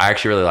guy that I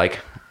actually really like,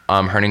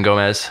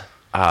 Hernangomez,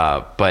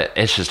 but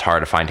it's just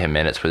hard to find him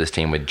minutes for this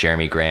team with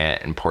Jeremy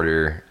Grant and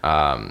Porter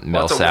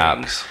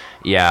Millsap.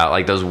 Yeah,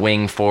 like those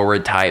wing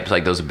forward types,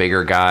 like those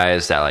bigger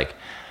guys that like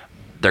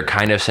they're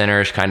kind of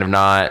centers, kind of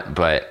not,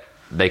 but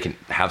they can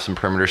have some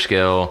perimeter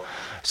skill.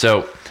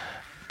 So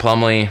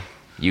Plumlee,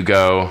 you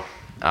go.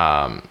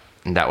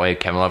 That way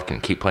Kevin Love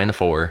can keep playing the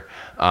 4.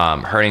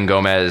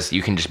 Hernangomez,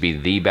 you can just be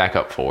the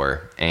backup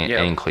 4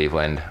 in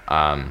Cleveland.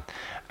 I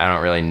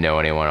don't really know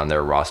anyone on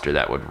their roster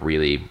that would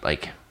really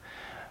like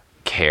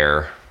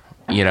care.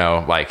 You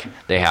know, like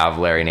they have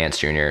Larry Nance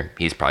Jr.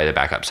 He's probably the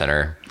backup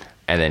center,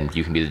 and then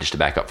you can be just a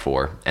backup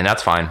 4, and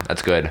that's fine.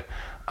 That's good.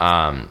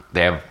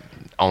 They have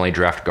only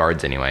draft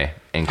guards anyway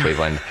in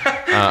Cleveland.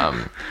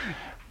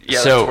 Yeah,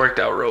 so, that's worked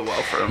out real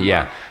well for them.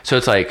 Yeah, so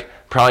it's like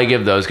probably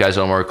give those guys a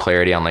little more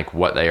clarity on like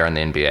what they are in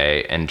the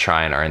NBA and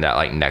try and earn that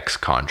like next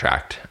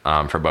contract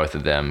for both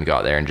of them. Go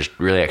out there and just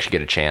really actually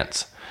get a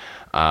chance.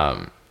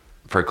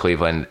 For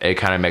Cleveland, it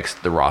kind of makes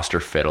the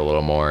roster fit a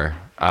little more.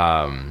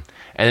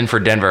 And then for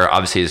Denver,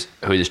 obviously, is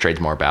who this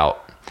trade's more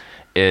about,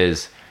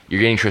 is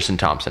you're getting Tristan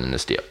Thompson in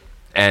this deal.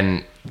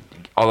 And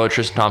although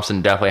Tristan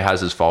Thompson definitely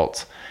has his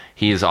faults,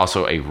 he is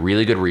also a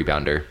really good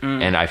rebounder.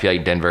 And I feel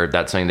like Denver,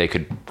 that's something they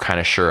could kind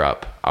of shore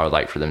up. I would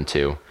like for them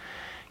to.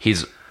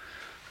 He's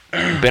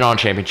been on a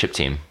championship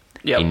team.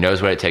 Yep. He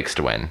knows what it takes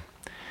to win.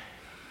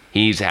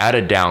 He's had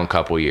a down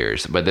couple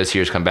years, but this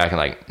year's come back and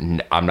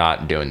like, I'm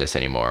not doing this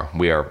anymore.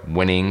 We are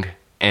winning.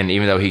 And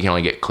even though he can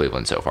only get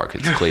Cleveland so far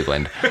because it's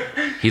Cleveland,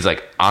 he's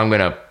like, I'm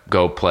going to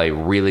go play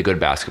really good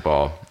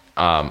basketball,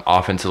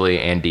 offensively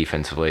and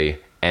defensively.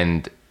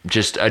 And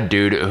just a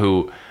dude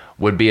who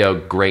would be a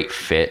great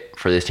fit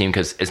for this team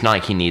because it's not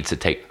like he needs to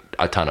take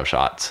a ton of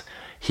shots.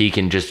 He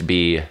can just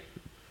be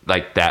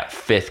like that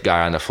 5th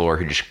guy on the floor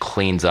who just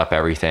cleans up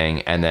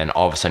everything and then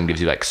all of a sudden gives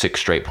you like 6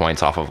 straight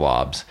points off of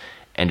lobs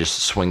and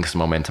just swings the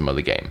momentum of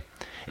the game.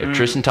 If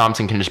Tristan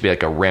Thompson can just be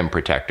like a rim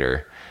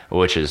protector,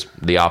 which is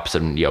the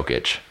opposite of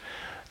Jokic,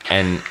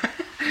 and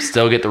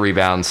still get the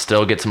rebounds,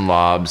 still get some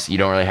lobs. You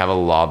don't really have a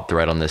lob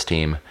threat on this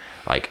team.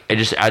 Like, it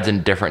just adds a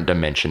different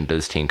dimension to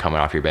this team coming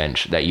off your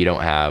bench that you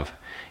don't have.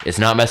 It's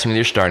not messing with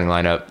your starting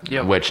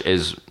lineup, which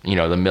is, you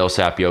know, the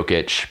Millsap,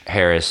 Jokic,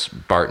 Harris,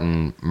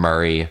 Barton,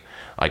 Murray,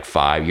 like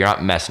 5. You're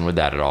not messing with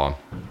that at all.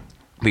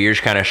 But you're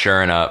just kind of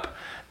shoring up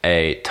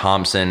a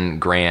Thompson,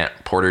 Grant,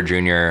 Porter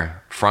Jr.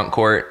 front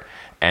court,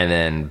 and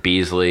then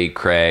Beasley,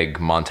 Craig,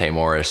 Monte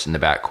Morris in the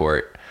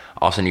backcourt.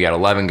 All of a sudden, you got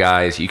 11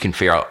 guys. You can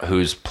figure out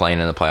who's playing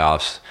in the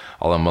playoffs.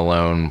 Although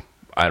Malone,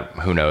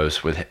 who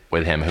knows with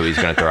him who he's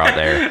going to throw out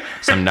there.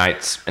 Some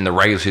nights in the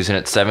regular season,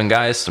 it's 7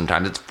 guys.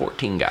 Sometimes it's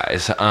 14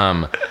 guys.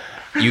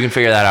 You can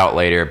figure that out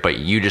later, but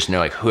you just know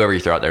like whoever you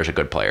throw out there is a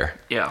good player.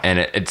 Yeah. And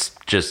it's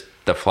just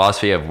the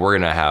philosophy of we're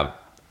going to have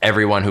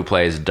everyone who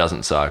plays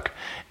doesn't suck.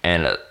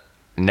 And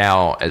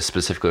now, as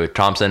specifically with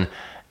Thompson,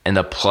 in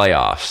the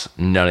playoffs,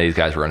 none of these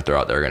guys we're going to throw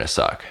out there are going to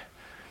suck.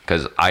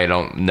 Because I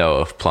don't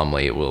know if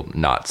Plumlee will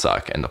not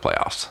suck in the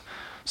playoffs.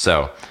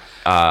 So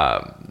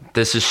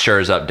this just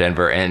shores up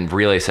Denver and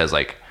really says,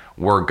 like,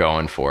 we're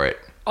going for it.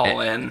 All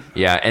in.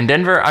 Yeah, and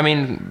Denver, I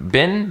mean,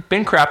 been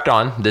crapped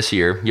on this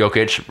year.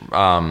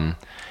 Jokic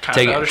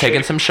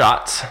taking some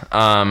shots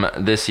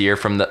this year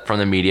from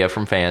the media,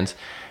 from fans.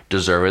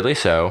 Deservedly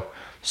so.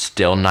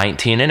 Still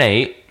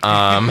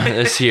 19-8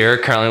 this year.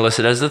 Currently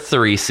listed as the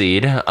 3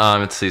 seed.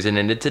 Its season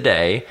ended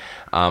today.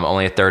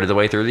 Only a third of the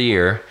way through the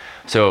year.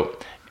 So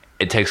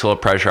it takes a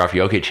little pressure off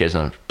Jokic. He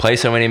doesn't play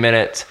so many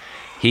minutes.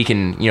 He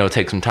can,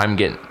 take some time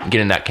to get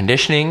in that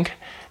conditioning.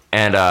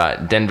 And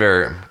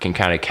Denver can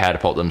kind of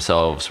catapult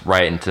themselves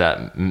right into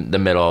the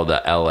middle of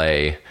the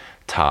LA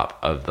top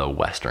of the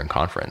Western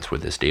Conference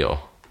with this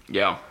deal.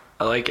 Yeah,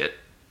 I like it.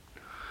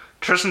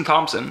 Tristan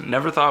Thompson,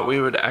 never thought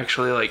we would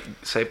actually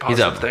say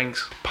positive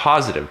things.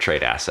 Positive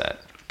trade asset.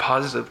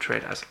 Positive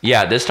trade asset.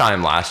 Yeah, this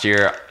time last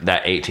year,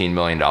 that $18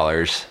 million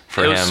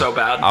for him. It was so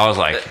bad. I was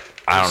like,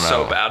 I don't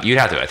know. So bad. You'd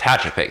have to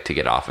attach a pick to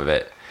get off of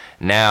it.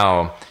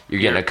 Now, you're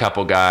getting a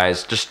couple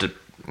guys just to,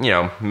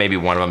 maybe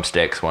one of them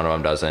sticks, one of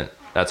them doesn't.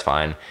 That's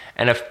fine.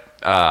 And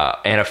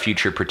a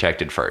future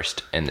protected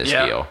first in this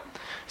deal.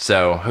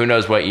 So who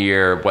knows what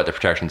year, what the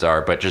protections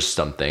are, but just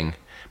something.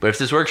 But if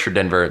this works for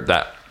Denver,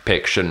 that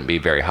pick shouldn't be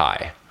very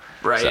high.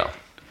 Right.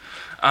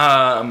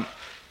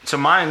 So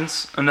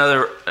mine's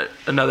another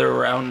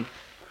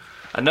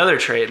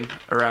trade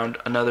around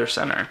another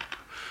center.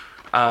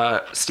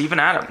 Steven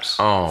Adams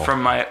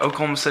from my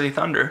Oklahoma City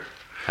Thunder.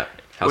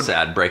 How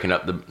sad, breaking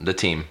up the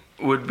team.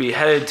 Would be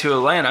headed to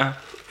Atlanta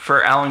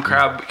for Allen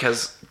Crabbe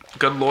because,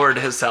 good Lord,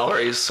 his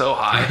salary is so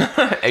high.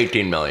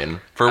 $18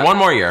 million for one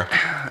more year.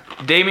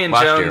 Damian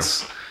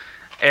Jones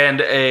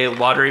and a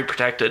lottery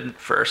protected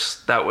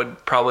first that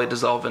would probably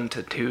dissolve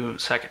into 2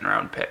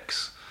 second-round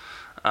picks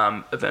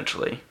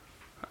eventually.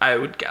 I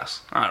would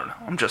guess. I don't know.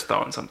 I'm just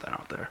throwing something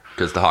out there.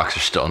 Because the Hawks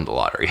are still in the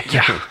lottery.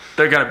 Yeah,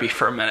 they're going to be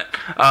for a minute.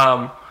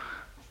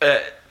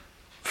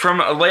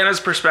 From Atlanta's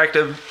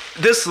perspective,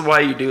 this is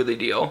why you do the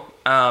deal.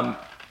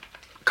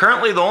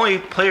 currently the only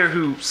player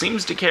who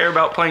seems to care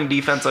about playing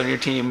defense on your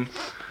team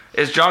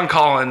is John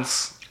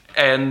Collins,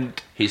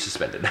 and he's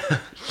suspended.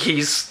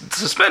 He's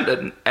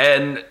suspended,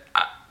 and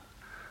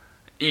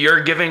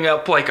you're giving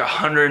up like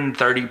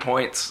 130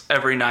 points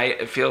every night,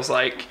 it feels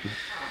like.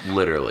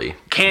 Literally.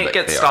 Can't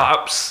get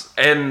stops,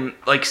 and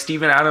like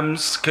Steven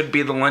Adams could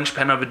be the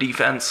linchpin of a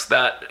defense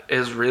that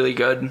is really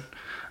good.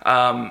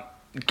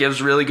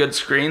 Gives really good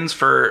screens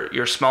for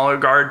your smaller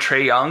guard,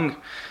 Trae Young.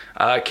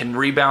 Can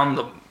rebound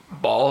the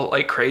ball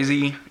like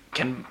crazy.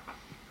 Can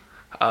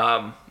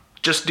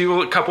just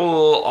do a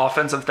couple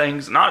offensive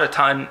things. Not a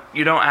ton.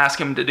 You don't ask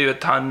him to do a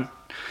ton.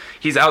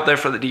 He's out there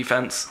for the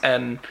defense,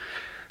 and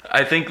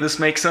I think this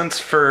makes sense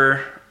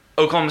for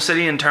Oklahoma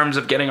City in terms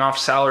of getting off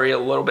salary a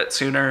little bit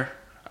sooner.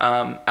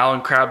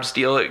 Alan Crabb's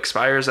deal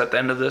expires at the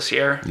end of this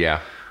year. Yeah.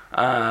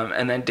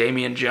 And then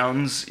Damian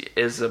Jones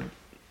is a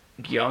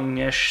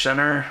youngish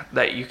center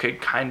that you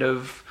could kind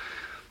of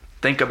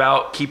think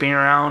about keeping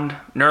around.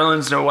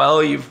 Nerlens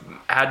Noel, you've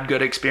had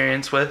good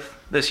experience with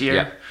this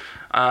year.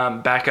 Yeah.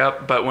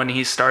 Backup, but when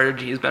he started,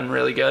 he's been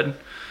really good.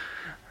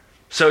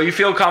 So you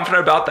feel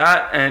confident about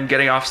that and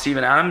getting off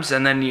Steven Adams,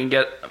 and then you can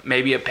get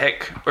maybe a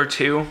pick or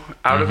two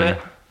out of it.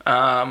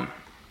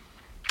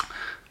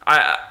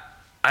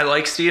 I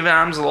like Steven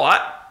Adams a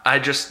lot. I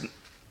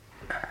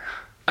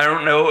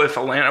don't know if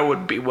Atlanta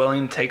would be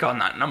willing to take on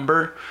that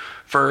number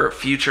for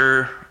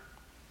future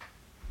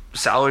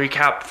salary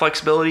cap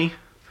flexibility.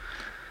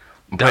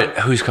 But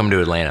who's come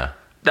to Atlanta?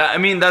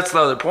 That's the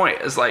other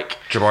point. Is like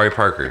Jabari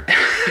Parker.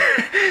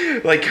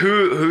 Like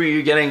who are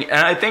you getting?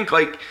 And I think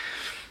like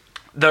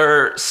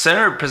their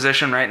center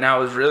position right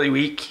now is really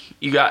weak.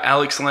 You got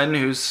Alex Len,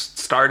 who's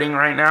starting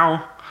right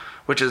now,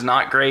 which is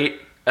not great.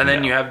 And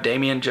then you have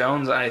Damian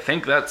Jones. I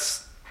think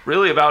that's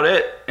really about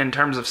it in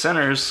terms of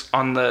centers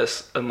on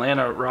this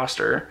Atlanta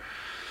roster.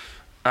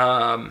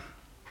 That's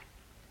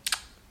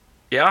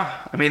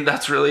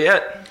really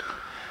it.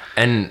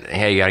 And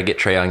hey, you got to get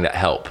Trae Young that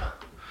help.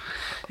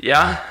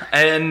 Yeah,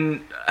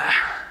 and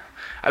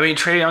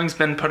Trae Young's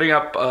been putting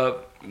up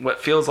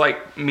what feels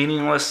like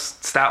meaningless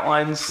stat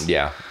lines.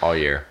 Yeah, all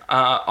year.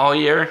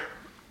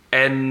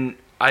 And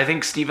I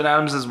think Steven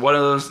Adams is one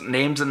of those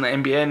names in the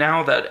NBA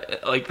now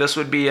that like this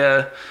would be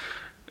a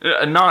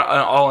not an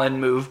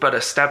all-in move, but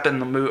a step in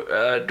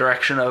the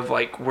direction of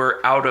like we're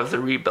out of the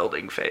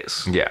rebuilding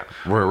phase. Yeah,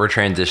 we're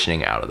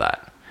transitioning out of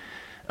that.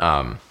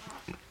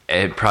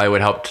 It probably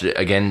would help to,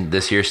 again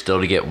this year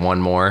still to get one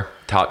more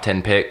top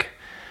 10 pick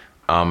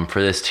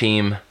for this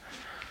team.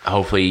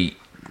 Hopefully,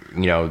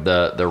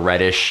 the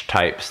Reddish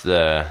types,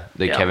 the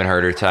Kevin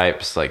Huerter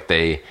types, like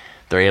they're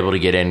able to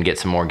get in, get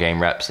some more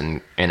game reps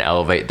and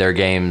elevate their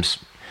games.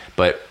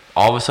 But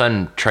all of a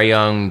sudden, Trae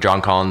Young,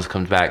 John Collins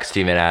comes back,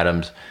 Steven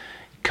Adams,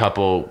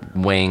 couple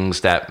wings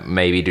that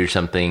maybe do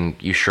something.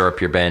 You shore up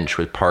your bench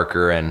with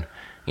Parker and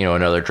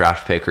another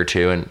draft pick or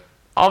two, and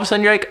all of a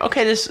sudden you're like,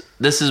 okay, this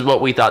is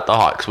what we thought the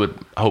Hawks would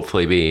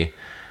hopefully be.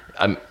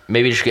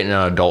 Maybe just getting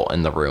an adult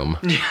in the room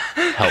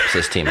helps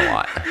this team a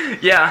lot.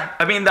 Yeah,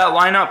 that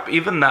lineup,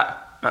 even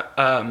that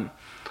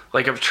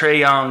like of Trae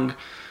Young,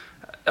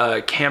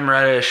 Cam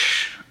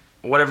Reddish,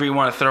 whatever you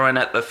want to throw in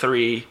at the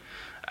 3,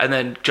 and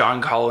then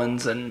John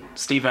Collins and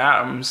Steven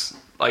Adams.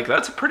 Like,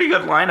 that's a pretty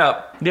good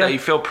lineup that you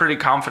feel pretty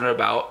confident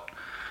about.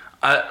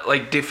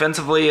 Like,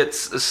 defensively,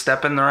 it's a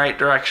step in the right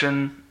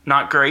direction.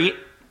 Not great,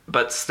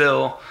 but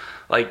still,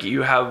 like,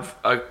 you have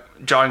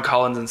John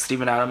Collins and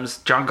Steven Adams.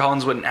 John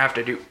Collins wouldn't have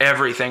to do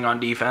everything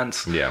on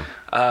defense,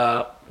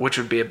 which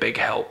would be a big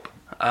help.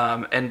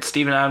 And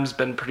Steven Adams has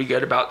been pretty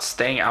good about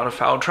staying out of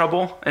foul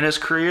trouble in his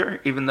career,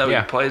 even though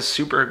he plays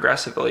super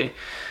aggressively.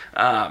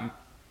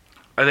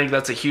 I think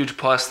that's a huge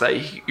plus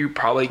that you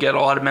probably get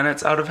a lot of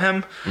minutes out of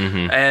him.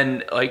 Mm-hmm.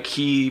 And like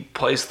he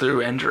plays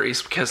through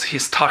injuries because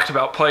he's talked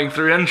about playing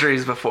through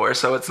injuries before.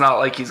 So it's not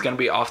like he's going to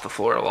be off the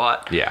floor a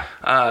lot.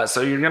 Yeah.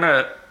 So you're going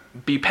to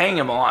be paying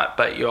him a lot,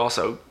 but you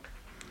also...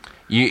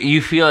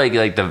 You feel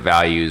like the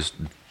value's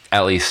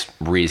at least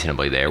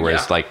reasonably there,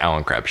 whereas like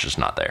Alan Crabb's just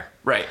not there.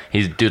 Right.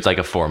 Dude's like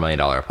a $4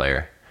 million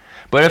player.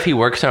 But if he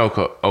works in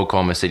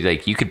Oklahoma City,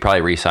 like you could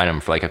probably re-sign him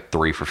for like a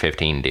 3 for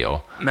 15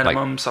 deal,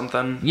 minimum, like,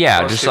 something.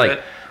 Yeah, just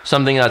like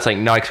something that's like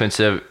not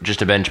expensive,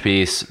 just a bench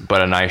piece,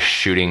 but a nice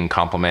shooting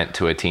complement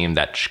to a team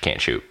that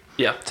can't shoot.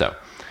 Yeah. So,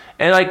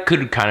 and like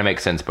could kind of make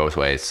sense both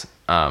ways,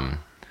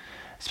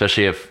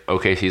 especially if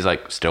OKC's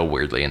like still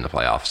weirdly in the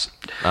playoffs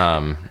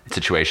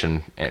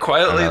situation.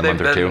 Quietly, they've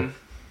been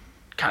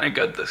kind of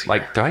good this year.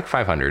 Like they're like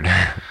 500.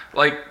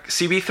 Like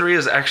CB3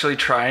 is actually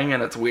trying,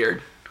 and it's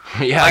weird.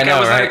 Yeah, like, I know, I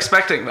wasn't right?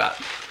 expecting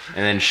that.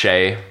 And then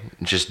Shea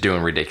just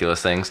doing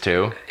ridiculous things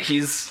too.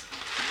 He's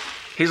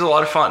a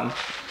lot of fun.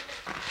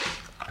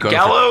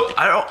 Gallo,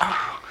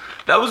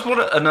 that was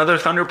another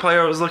Thunder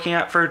player I was looking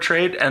at for a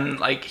trade,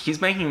 and like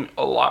he's making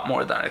a lot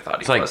more than I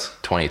thought he was. It's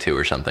like 22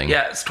 or something.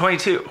 Yeah, it's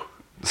 22.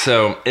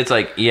 So it's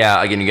like,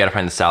 yeah, again, you got to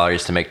find the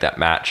salaries to make that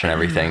match and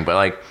everything. But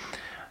like,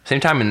 same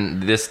time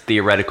in this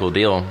theoretical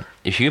deal,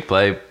 if you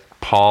play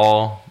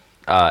Paul,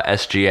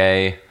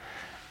 SGA,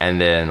 and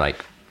then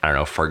like, I don't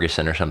know,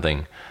 Ferguson or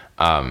something,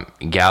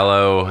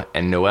 Gallo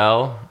and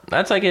Noel.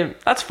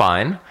 That's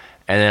fine.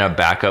 And then a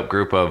backup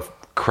group of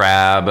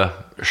Crab,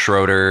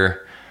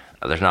 Schroeder.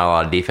 There's not a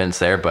lot of defense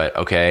there, but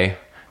okay.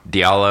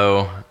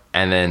 Diallo,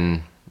 and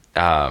then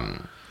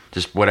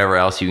just whatever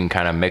else you can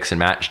kind of mix and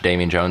match,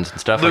 Damian Jones and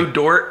stuff. Lou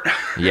Dort.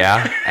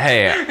 Yeah.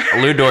 Hey,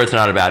 Lou Dort's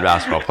not a bad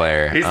basketball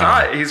player. He's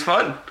not. He's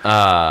fun.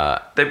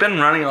 They've been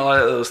running a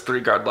lot of those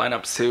 3-guard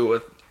lineups too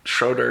with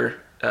Schroeder,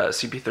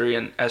 CP3,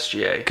 and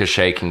SGA. Because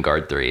Shea can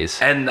guard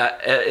threes. And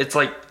it's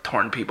like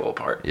torn people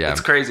apart. Yeah.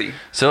 It's crazy.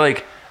 So,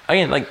 like,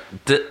 again, like,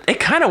 it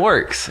kind of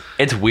works.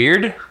 It's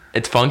weird.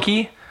 It's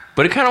funky,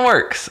 but it kind of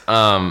works.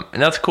 And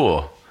that's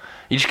cool.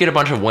 You just get a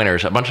bunch of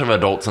winners, a bunch of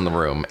adults in the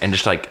room, and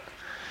just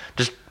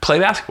play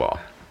basketball.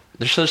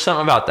 There's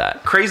something about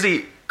that.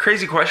 Crazy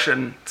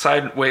question,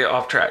 side way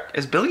off track.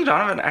 Is Billy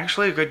Donovan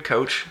actually a good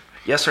coach?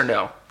 Yes or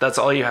no? That's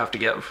all you have to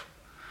give.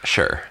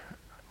 Sure.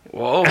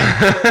 Whoa.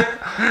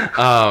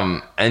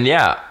 And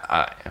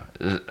yeah,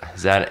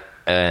 is that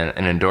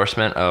an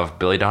endorsement of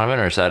Billy Donovan,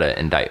 or is that an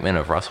indictment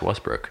of Russell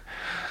Westbrook?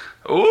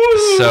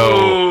 Ooh.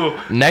 So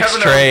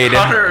next trade.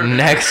 Burn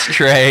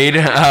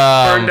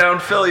down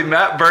Philly,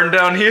 Matt. Burn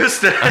down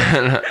Houston.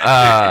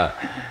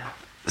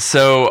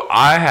 So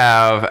I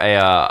have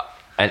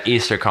an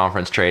Easter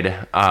Conference trade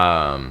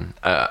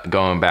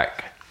going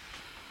back.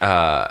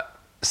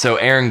 So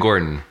Aaron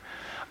Gordon.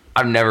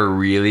 I've never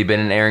really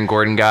been an Aaron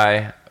Gordon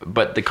guy,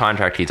 but the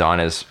contract he's on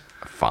is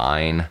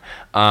fine.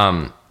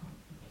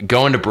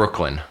 Going to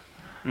Brooklyn.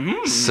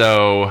 Mm-hmm.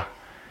 So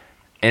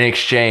in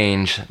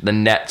exchange, the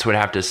Nets would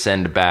have to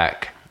send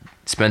back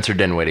Spencer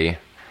Dinwiddie.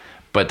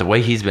 But the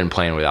way he's been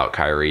playing without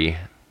Kyrie,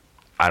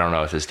 I don't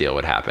know if this deal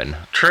would happen.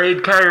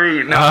 Trade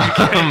Kyrie. No,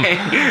 I'm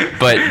kidding.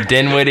 But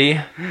Dinwiddie,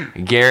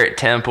 Garrett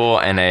Temple,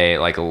 and a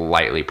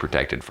lightly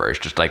protected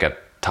first, just like a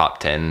top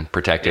 10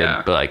 protected,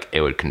 but like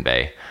it would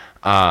convey.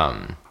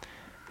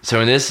 So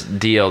in this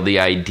deal, the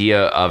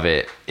idea of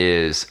it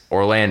is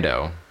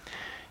Orlando.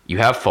 You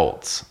have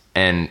Fultz,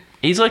 and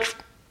he's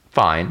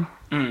fine.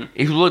 Mm.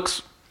 He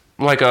looks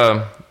like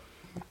a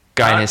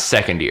guy in his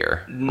second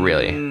year,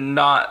 really.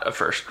 Not a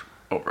first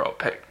overall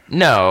pick.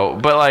 No,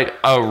 but like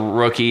a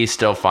rookie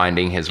still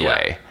finding his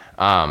way.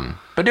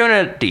 But doing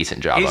a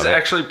decent job of it. He's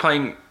actually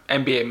playing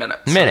NBA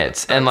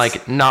minutes. So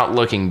and not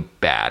looking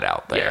bad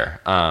out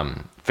there. Yeah.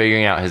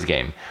 Figuring out his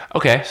game.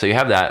 Okay, so you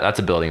have that. That's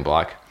a building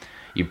block.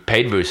 You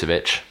paid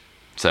Vucevic,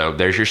 so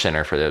there's your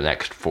center for the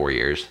next 4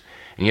 years.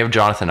 And you have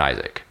Jonathan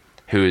Isaac,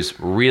 who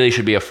really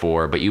should be a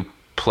 4, but you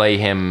play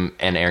him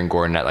and Aaron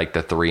Gordon at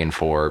the 3 and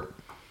 4.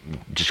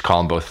 Just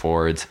call them both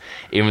forwards,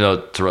 even though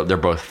they're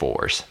both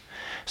 4s.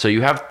 So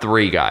you have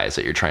 3 guys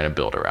that you're trying to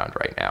build around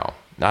right now.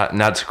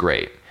 And that's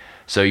great.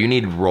 So you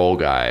need role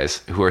guys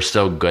who are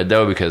still good,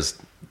 though, because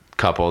a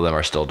couple of them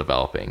are still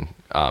developing,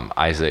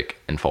 Isaac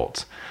and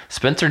Fultz.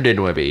 Spencer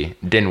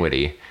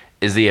Dinwiddie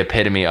is the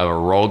epitome of a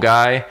role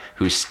guy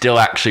who's still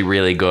actually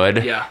really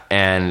good. Yeah.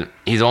 And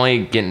he's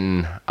only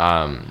getting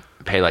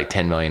paid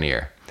 $10 million a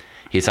year.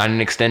 He signed an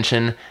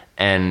extension,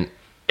 and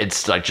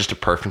it's just a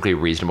perfectly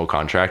reasonable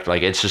contract.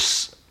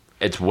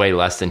 It's way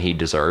less than he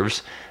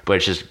deserves, but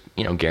it's just,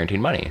 guaranteed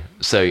money.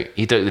 So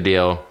he took the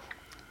deal.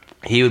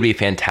 He would be a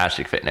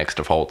fantastic fit next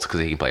to Fultz because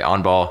he can play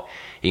on ball,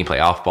 he can play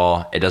off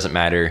ball. It doesn't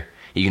matter.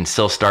 You can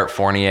still start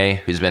Fournier,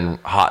 who's been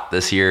hot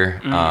this year.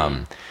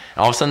 And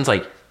all of a sudden,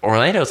 it's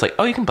Orlando's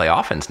oh, you can play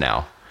offense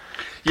now.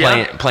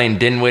 Yeah. Playing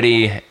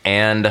Dinwiddie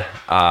and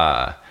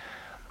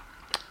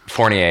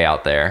Fournier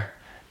out there.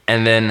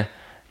 And then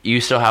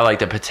you still have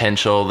the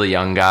potential, the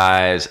young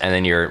guys, and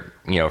then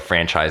your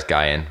franchise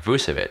guy in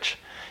Vucevic.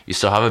 You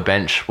still have a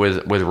bench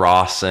with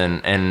Ross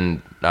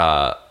and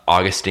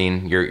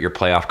Augustine, your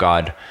playoff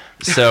god.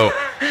 So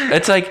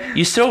it's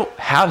you still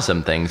have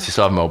some things. You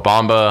still have Mo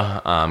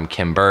Bamba,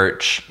 Kim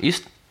Birch. You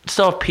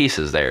still have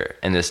pieces there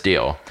in this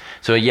deal.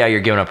 So yeah,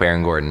 you're giving up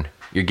Aaron Gordon.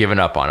 You're giving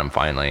up on him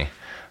finally.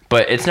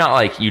 But it's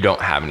not you don't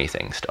have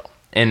anything still.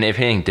 And if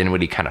anything,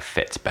 Dinwiddie kind of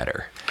fits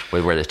better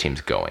with where this team's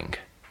going.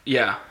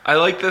 Yeah, I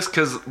like this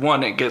because,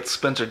 one, it gets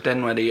Spencer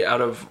Dinwiddie out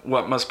of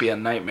what must be a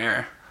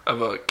nightmare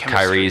of a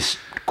chemistry. Kyrie's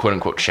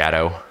quote-unquote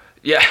shadow.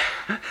 Yeah.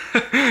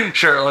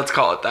 Sure, let's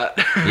call it that.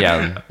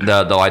 Yeah,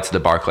 the lights of the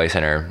Barclays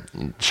Center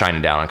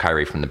shining down on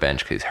Kyrie from the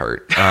bench because he's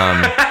hurt.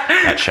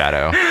 That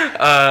shadow.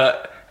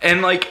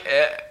 And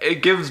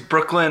it gives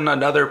Brooklyn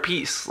another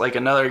piece,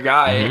 another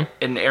guy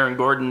in Aaron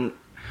Gordon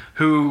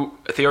who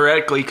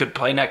theoretically could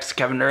play next to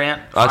Kevin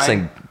Durant. I was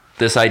saying,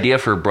 this idea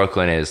for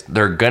Brooklyn is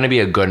they're going to be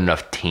a good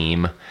enough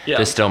team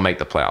to still make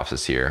the playoffs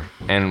this year.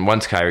 And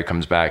once Kyrie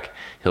comes back,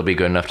 he'll be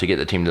good enough to get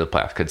the team to the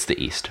playoffs because it's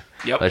the East.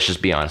 Yep. Let's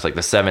just be honest. The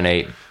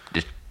 7-8,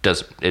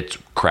 it's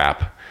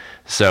crap.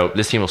 So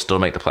this team will still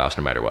make the playoffs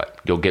no matter what.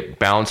 You'll get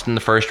bounced in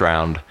the first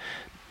round.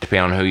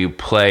 Depending on who you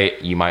play,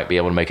 you might be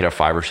able to make it a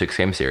 5 or 6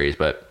 game series,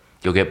 but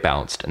you'll get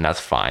bounced, and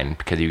that's fine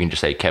because you can just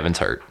say Kevin's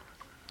hurt.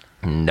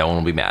 No one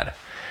will be mad.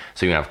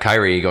 So you can have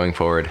Kyrie going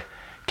forward,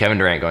 Kevin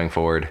Durant going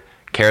forward,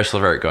 Karis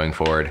LeVert going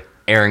forward,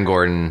 Aaron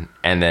Gordon,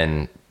 and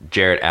then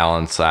Jarrett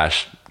Allen /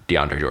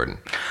 DeAndre Jordan.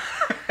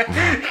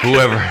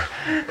 Whoever.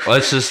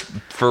 Let's just,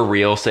 for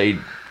real, say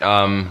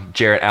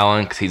Jarrett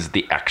Allen because he's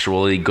the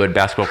actually good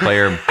basketball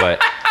player,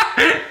 but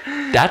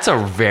that's a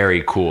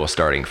very cool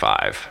starting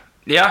five.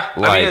 Yeah,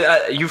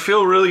 I mean, you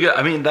feel really good.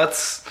 I mean,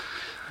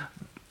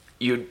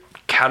 you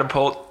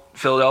catapult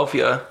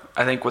Philadelphia,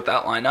 I think, with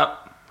that lineup.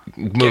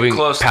 Moving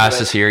past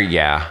this year,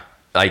 yeah.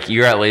 Like,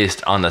 you're at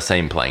least on the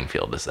same playing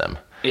field as them.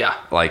 Yeah.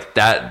 Like,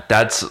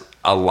 that's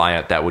a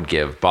lineup that would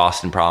give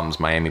Boston problems,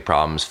 Miami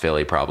problems,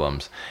 Philly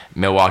problems.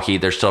 Milwaukee,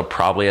 they're still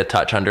probably a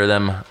touch under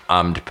them,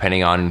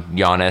 depending on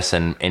Giannis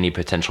and any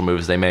potential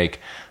moves they make.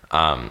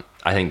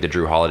 I think the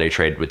Drew Holiday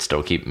trade would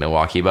still keep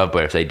Milwaukee above,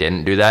 but if they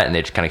didn't do that and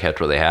they just kind of kept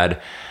what they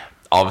had,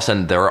 all of a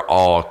sudden they're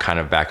all kind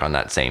of back on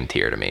that same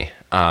tier to me.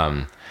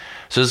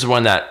 So this is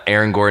one that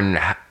Aaron Gordon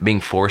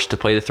being forced to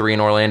play the 3 in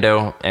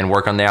Orlando and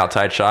work on the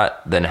outside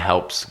shot then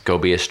helps go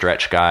be a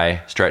stretch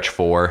guy, stretch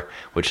 4,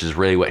 which is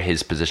really what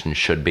his position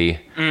should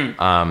be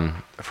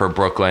for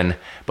Brooklyn.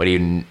 But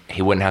he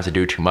wouldn't have to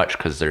do too much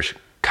because there's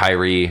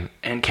Kyrie,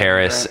 and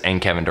Karras,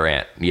 and Kevin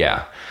Durant.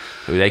 Yeah.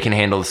 They can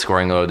handle the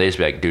scoring load. They just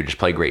be like, dude, just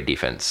play great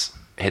defense.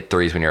 Hit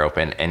threes when you're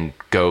open and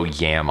go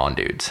yam on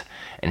dudes.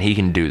 And he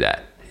can do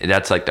that.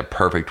 That's like the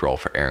perfect role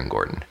for Aaron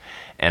Gordon.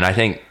 And I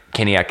think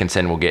Kenny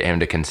Atkinson will get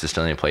him to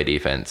consistently play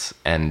defense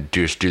and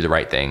just do the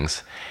right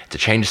things. It's a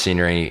change of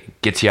scenery,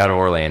 gets you out of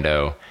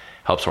Orlando,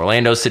 helps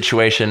Orlando's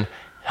situation,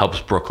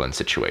 helps Brooklyn's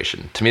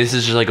situation. To me, this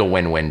is just like a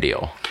win-win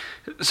deal.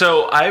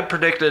 So I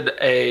predicted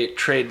a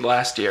trade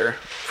last year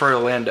for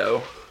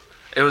Orlando.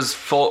 It was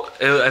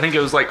I think it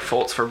was like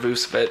Fultz for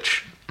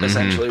Vucevic,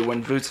 essentially,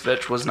 when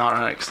Vucevic was not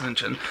on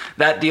extension.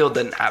 That deal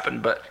didn't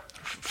happen, but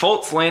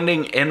Fultz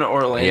landing in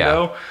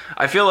Orlando,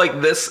 I feel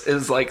like this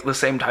is like the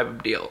same type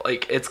of deal.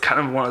 Like, it's kind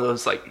of one of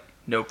those like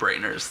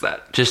no-brainers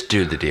that just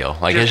do the deal.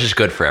 Like, it's just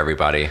good for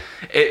everybody.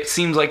 It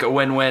seems like a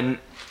win-win,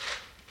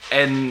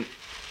 and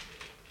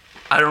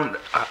I don't.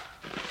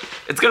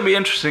 It's going to be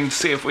interesting to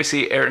see if we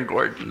see Aaron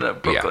Gordon in the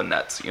Brooklyn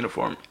Nets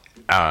uniform.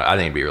 I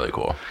think it'd be really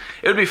cool.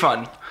 It would be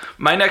fun.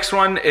 My next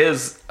one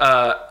is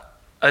a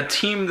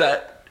team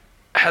that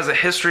has a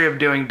history of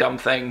doing dumb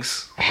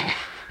things,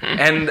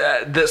 and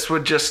this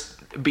would just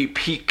be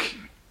peak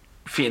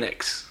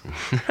Phoenix.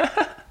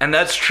 And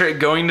that's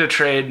going to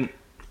trade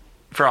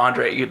for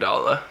Andre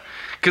Iguodala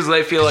because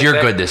they feel like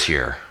you're good this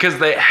year because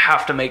they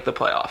have to make the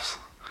playoffs,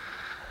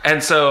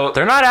 and so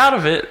they're not out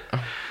of it.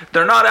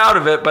 They're not out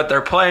of it, but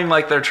they're playing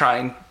like they're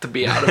trying to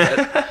be out of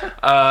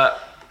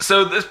it.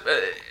 So this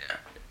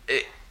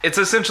it's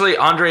essentially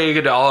Andre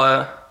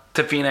Iguodala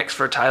to Phoenix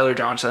for Tyler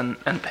Johnson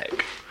and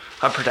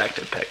a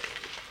protected pick.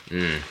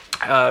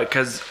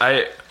 Because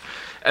I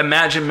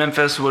imagine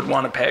Memphis would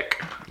want to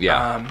pick.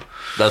 Yeah.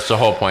 That's the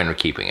whole point of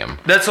keeping him.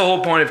 That's the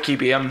whole point of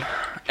keeping him.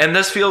 And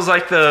this feels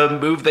like the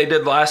move they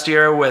did last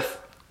year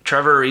with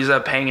Trevor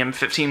Ariza paying him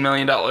 $15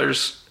 million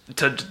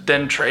to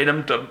then trade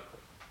him to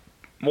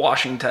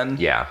Washington.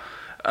 Yeah.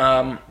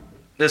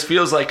 This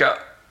feels like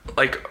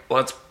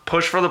let's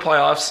push for the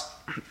playoffs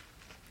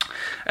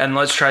and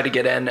let's try to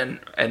get in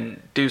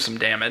and do some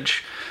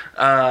damage.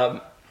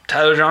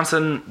 Tyler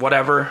Johnson,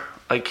 whatever.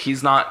 Like,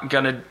 he's not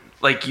gonna,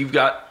 like, you've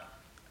got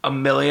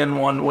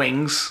 1,000,001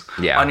 wings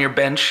on your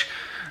bench.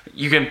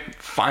 You can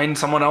find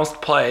someone else to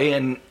play,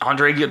 and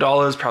Andre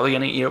Iguodala is probably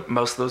going to eat up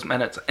most of those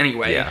minutes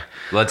anyway. Yeah,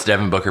 let's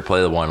Devin Booker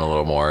play the one a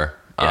little more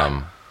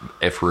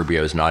if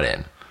Rubio's not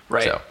in.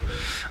 Right. So.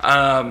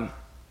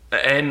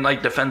 And,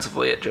 like,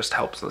 defensively, it just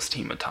helps this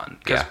team a ton.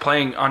 Because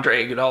playing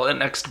Andre Iguodala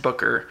next to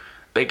Booker,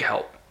 big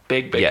help.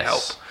 Big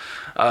help.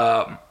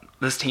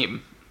 This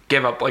team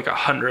gave up like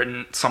 100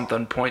 and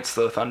something points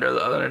to the Thunder the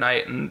other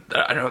night, and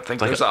I don't think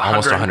there's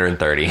almost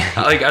 130.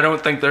 Like, I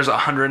don't think there's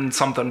 100 and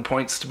something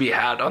points to be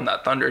had on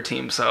that Thunder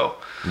team. So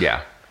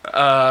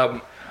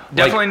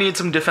definitely need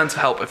some defensive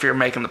help if you're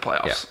making the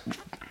playoffs.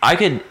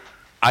 Yeah.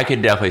 I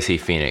could definitely see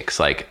Phoenix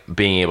like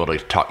being able to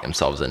talk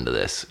themselves into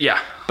this. Yeah,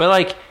 but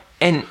like,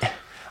 and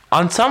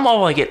on some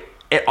level, like it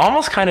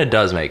almost kind of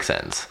does make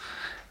sense.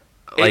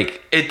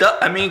 Like it does.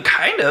 I mean,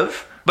 kind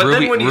of. But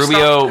then when you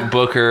Rubio,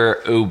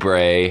 Booker,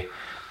 Oubre.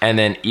 And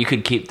then you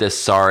could keep this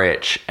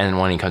Saric, and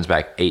when he comes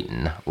back,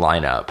 Ayton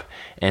lineup.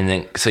 And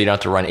then, so you don't have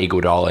to run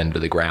Iguodala into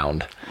the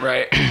ground.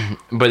 Right.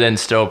 But then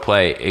still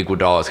play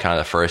Iguodala as kind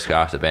of the first guy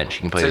off the bench.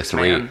 You can play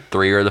the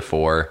three or the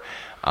 4.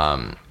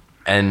 And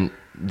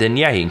then,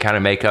 he can kind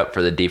of make up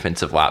for the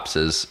defensive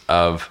lapses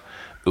of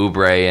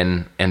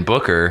Oubre and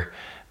Booker.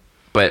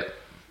 But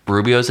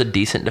Rubio's a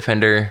decent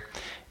defender.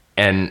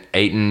 And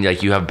Ayton,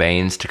 like, you have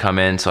Baines to come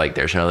in. So, like,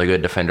 there's another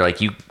good defender.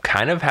 Like, you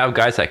kind of have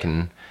guys that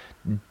can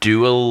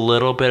do a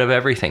little bit of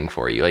everything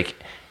for you. Like,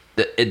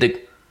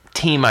 the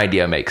team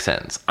idea makes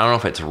sense. I don't know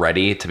if it's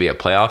ready to be a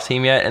playoff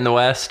team yet in the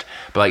West,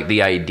 but like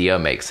the idea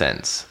makes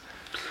sense.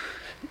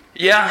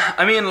 Yeah,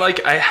 I mean,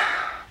 like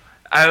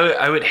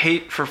I would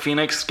hate for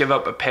Phoenix to give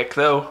up a pick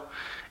though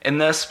in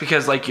this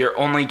because like you're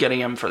only getting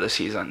him for the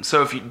season.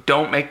 So if you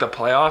don't make the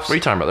playoffs, what are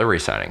you talking about? They're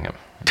re-signing him.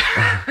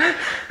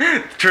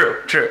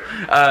 True.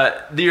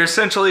 You're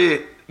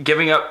essentially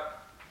giving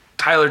up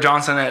Tyler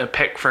Johnson and a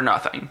pick for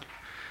nothing.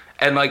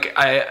 And, like,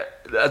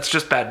 that's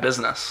just bad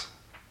business.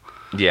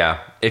 Yeah.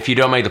 If you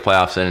don't make the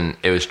playoffs, then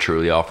it was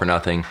truly all for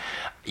nothing.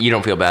 You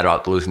don't feel bad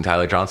about losing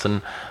Tyler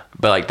Johnson,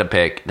 but like the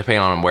pick,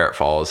 depending on where it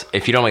falls,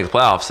 if you don't make the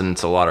playoffs, then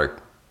it's a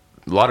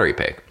lottery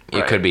pick.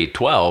 It could be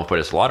 12, but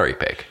it's a lottery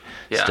pick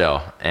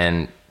still.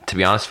 And to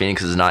be honest,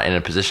 Phoenix is not in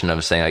a position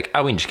of saying like,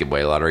 oh, we can just give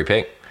away a lottery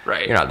pick.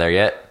 Right. You're not there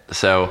yet.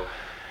 So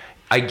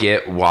I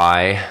get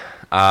why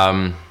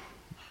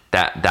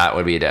that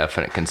would be a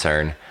definite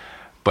concern.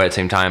 But at the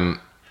same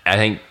time, I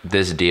think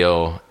this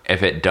deal,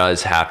 if it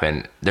does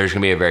happen, there's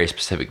going to be a very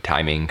specific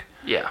timing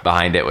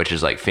behind it, which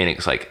is like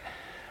Phoenix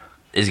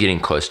is getting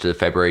close to the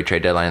February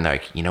trade deadline. And they're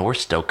like, we're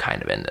still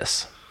kind of in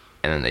this.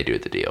 And then they do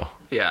the deal.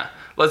 Yeah.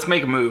 Let's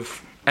make a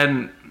move.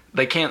 And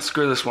they can't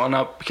screw this one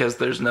up because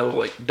there's no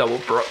like double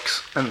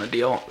Brooks in the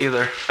deal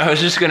either. I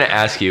was just going to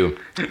ask you,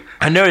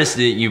 I noticed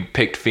that you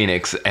picked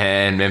Phoenix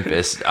and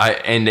Memphis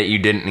and that you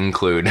didn't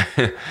include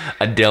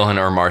a Dillon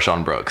or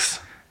Marshawn Brooks.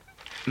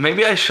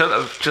 Maybe I should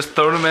have just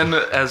thrown them in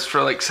as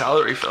for like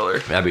salary filler.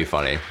 That'd be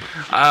funny.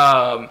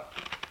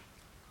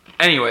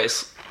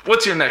 Anyways,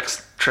 what's your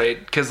next trade?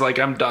 Because like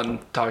I'm done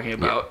talking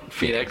about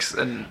Phoenix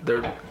and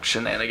their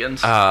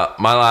shenanigans. My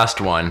last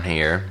one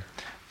here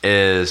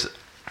is,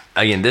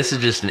 again, this is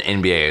just an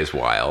NBA is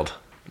wild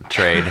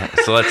trade.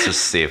 So let's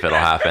just see if it'll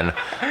happen.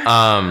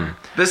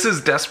 This is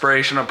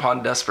desperation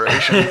upon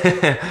desperation.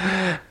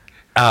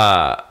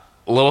 A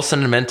little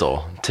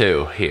sentimental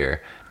too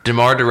here.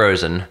 DeMar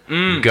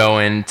DeRozan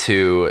going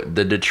to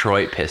the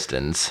Detroit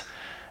Pistons,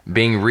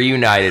 being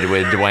reunited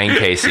with Dwayne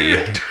Casey.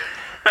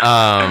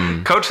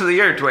 Coach of the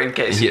year, Dwayne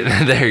Casey.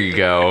 Yeah, there you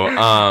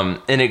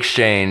go. In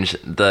exchange,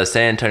 the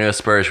San Antonio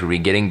Spurs would be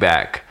getting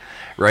back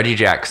Reggie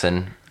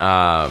Jackson,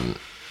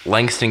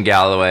 Langston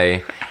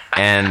Galloway,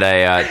 and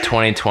a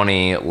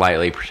 2020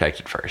 lightly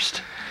protected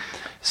first.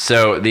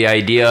 So the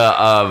idea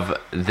of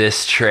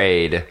this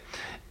trade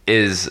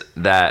is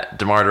that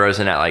DeMar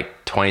DeRozan at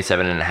like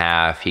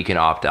 27.5, he can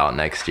opt out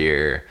next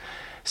year.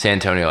 San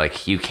Antonio,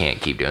 like, you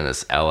can't keep doing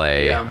this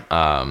LA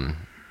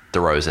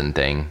DeRozan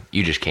thing.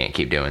 You just can't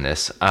keep doing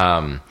this.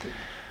 For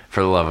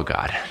the love of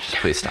God, just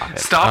please stop it.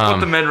 Stop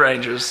with the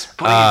mid-rangers,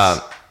 please.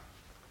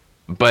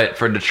 But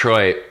for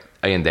Detroit,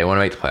 again, they want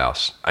to make the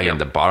playoffs. Again,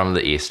 the bottom of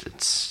the East,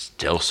 it's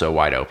still so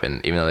wide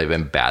open. Even though they've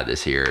been bad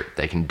this year,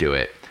 they can do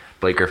it.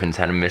 Blake Griffin's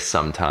had to miss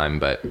some time,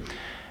 but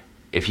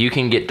if you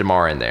can get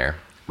DeMar in there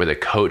with a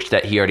coach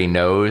that he already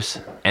knows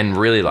and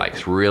really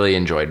likes, really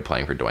enjoyed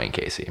playing for Dwayne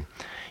Casey,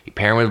 you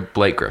pair him with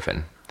Blake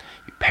Griffin,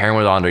 you pair him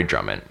with Andre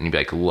Drummond, and you'd be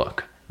like,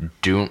 look,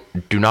 do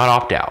not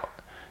opt out.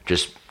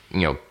 Just,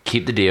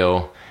 keep the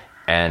deal,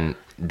 and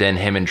then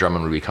him and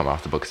Drummond would be coming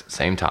off the books at the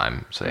same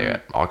time, so they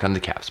got all kinds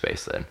of cap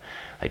space then.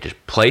 Like, just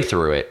play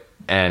through it,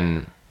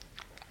 and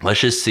let's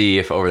just see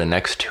if over the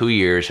next 2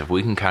 years, if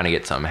we can kind of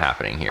get something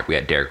happening here. We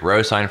got Derrick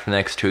Rose signed for the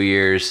next 2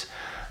 years.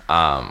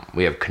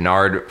 We have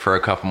Kennard for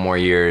a couple more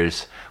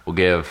years. We'll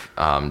give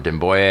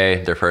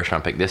Demboye, their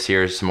first-round pick this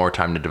year, some more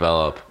time to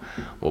develop.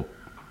 We'll,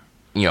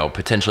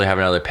 potentially have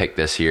another pick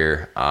this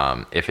year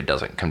if it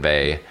doesn't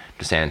convey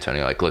to San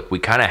Antonio. Like, look, we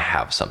kind of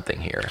have something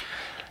here.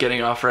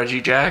 Getting off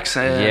Reggie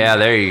Jackson. Yeah,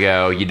 there you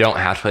go. You don't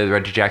have to play with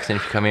Reggie Jackson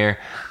if you come here.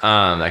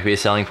 That could be a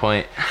selling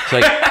point. So,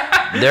 like,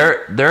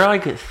 there are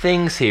like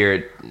things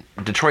here.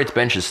 Detroit's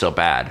bench is still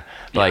bad,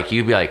 but like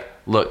you'd be like,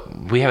 look,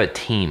 we have a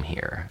team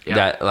here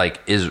that like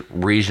is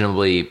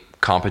reasonably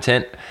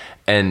competent,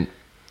 and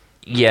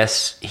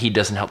yes, he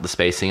doesn't help the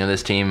spacing of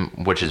this team,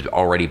 which is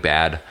already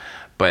bad.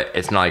 But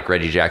it's not like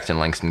Reggie Jackson,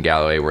 Langston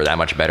Galloway were that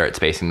much better at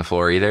spacing the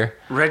floor either.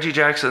 Reggie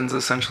Jackson's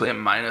essentially a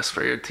minus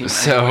for your team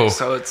anyway,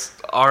 so it's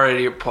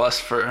already a plus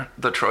for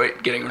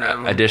Detroit getting rid of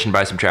him. Addition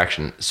by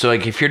subtraction. So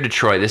like if you're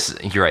Detroit,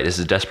 you're right, this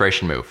is a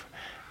desperation move.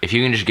 If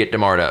you can just get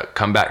DeMar to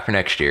come back for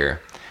next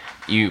year,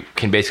 you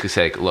can basically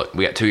say, look,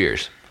 we got 2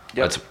 years.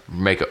 Yep. Let's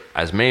make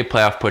as many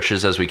playoff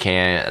pushes as we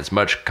can, as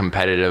much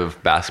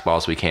competitive basketball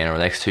as we can over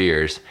the next 2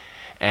 years.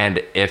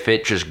 And if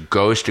it just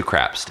goes to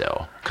crap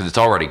still, because it's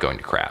already going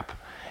to crap,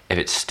 if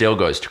it still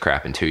goes to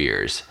crap in 2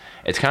 years,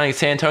 it's kind of like the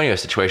San Antonio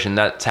situation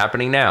that's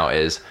happening now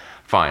is,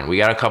 fine, we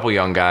got a couple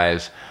young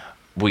guys,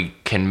 we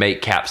can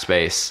make cap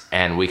space,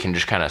 and we can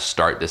just kind of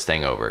start this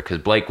thing over. Because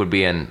Blake would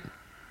be in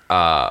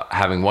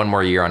having one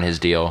more year on his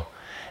deal,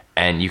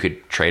 and you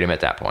could trade him at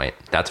that point.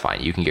 That's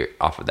fine. You can get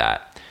off of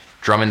that.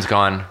 Drummond's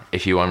gone.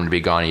 If you want him to be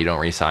gone, you don't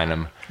re-sign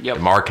him. Yep.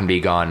 DeMar can be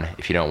gone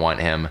if you don't want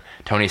him.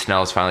 Tony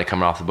Snell's finally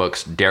coming off the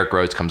books. Derrick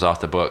Rose comes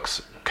off the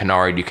books.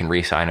 Kennard, you can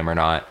re-sign him or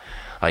not.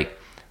 Like,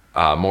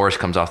 Morris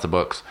comes off the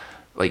books.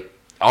 Like,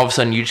 all of a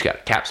sudden, you just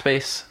got cap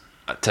space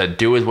to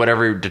do with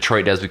whatever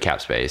Detroit does with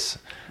cap space.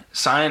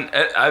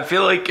 I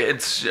feel like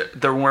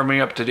they're warming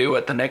up to do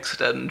what the Knicks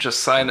did and just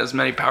sign as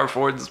many power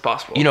forwards as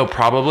possible.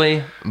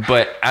 Probably,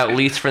 but at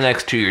least for the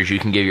next 2 years, you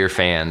can give your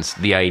fans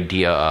the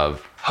idea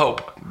of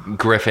hope.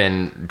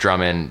 Griffin,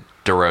 Drummond,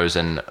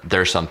 DeRozan,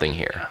 there's something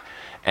here.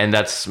 And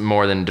that's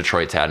more than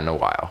Detroit's had in a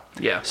while.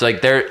 Yeah. So,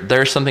 like,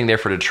 there's something there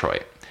for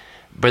Detroit.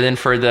 But then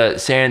for the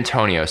San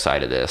Antonio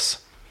side of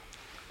this,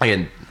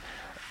 again,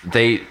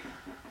 they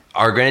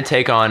are going to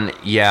take on,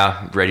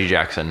 Reggie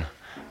Jackson.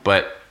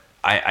 But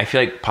I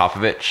feel like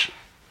Popovich,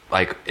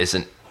 like,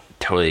 isn't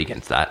totally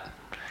against that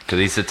because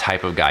he's the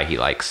type of guy he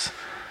likes.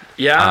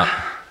 Yeah.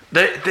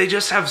 They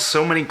just have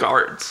so many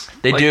guards.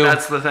 They do.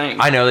 That's the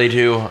thing. I know they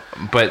do,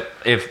 but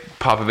if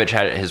Popovich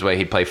had it his way,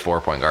 he'd play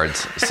 4-point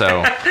guards.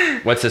 So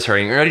what's this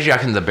hurting? Reggie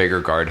Jackson's a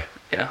bigger guard.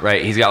 Yeah.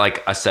 Right? He's got like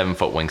a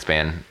 7-foot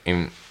wingspan,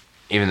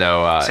 even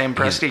though... Sam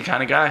Presti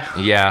kind of guy.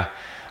 Yeah.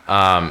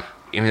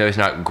 Even though he's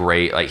not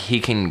great, like he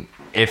can...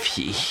 If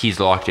he's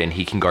locked in,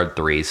 he can guard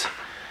threes.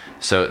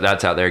 So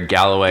that's out there.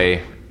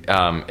 Galloway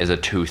is a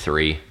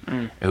 2-3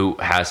 who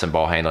has some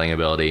ball handling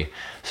ability.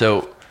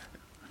 So...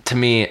 To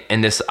me,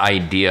 in this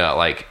idea,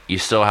 like you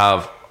still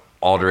have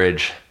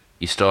Aldridge,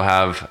 you still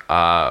have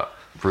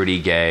Rudy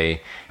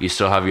Gay, you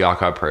still have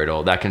Jakob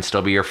Poeltl. That can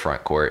still be your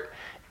front court,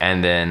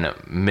 and then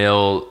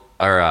Mills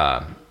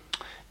can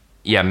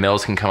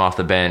come off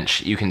the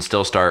bench. You can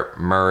still start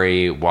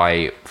Murray,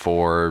 White,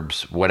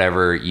 Forbes,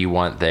 whatever you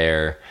want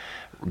there.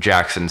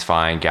 Jackson's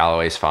fine,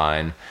 Galloway's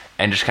fine,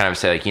 and just kind of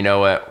say like, you know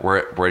what,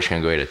 we're just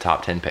gonna go get a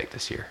top 10 pick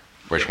this year.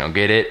 We're just gonna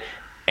get it,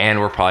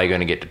 and we're probably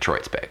gonna get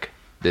Detroit's pick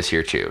this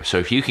year too. So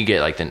if you can get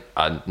like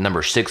a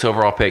number 6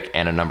 overall pick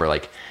and a number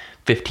like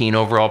 15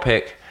 overall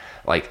pick,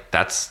 like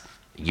that's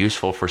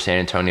useful for San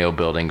Antonio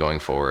building going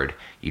forward.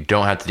 You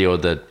don't have to deal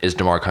with is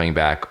DeMar coming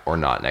back or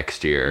not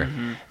next year.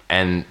 Mm-hmm.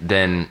 And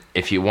then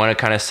if you want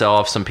to kind of sell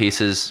off some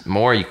pieces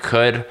more, you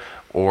could,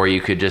 or you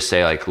could just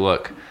say like,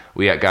 look,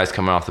 we got guys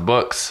coming off the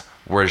books.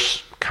 We're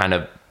just kind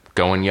of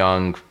going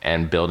young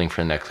and building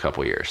for the next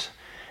couple of years.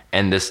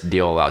 And this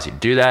deal allows you to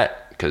do that.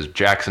 Because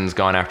Jackson's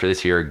gone after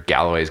this year,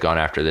 Galloway's gone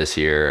after this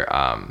year,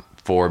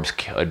 Forbes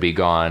could be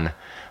gone,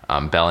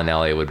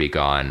 Bellinelli would be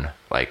gone.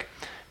 Like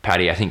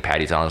I think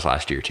Patty's on his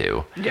last year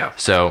too. Yeah.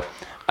 So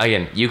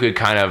again, you could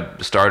kind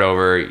of start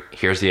over.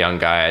 Here's the young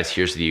guys.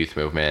 Here's the youth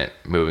movement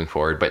moving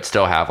forward, but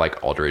still have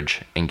like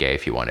Aldridge and Gay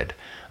if you wanted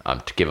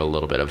to give a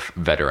little bit of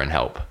veteran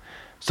help.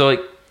 So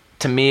like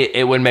to me,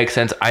 it would make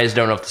sense. I just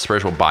don't know if the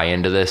Spurs will buy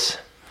into this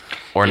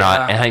or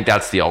not. And I think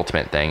that's the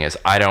ultimate thing is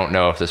I don't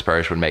know if the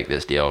Spurs would make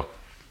this deal.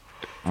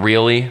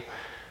 Really,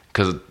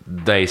 because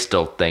they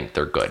still think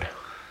they're good,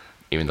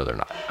 even though they're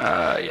not.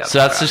 So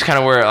that's just kind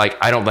of where, like,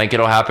 I don't think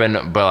it'll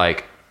happen, but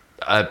like,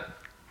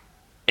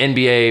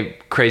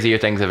 NBA crazier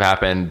things have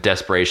happened,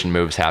 desperation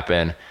moves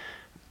happen.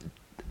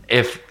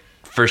 If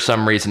for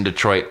some reason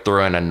Detroit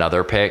threw in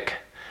another pick,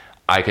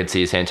 I could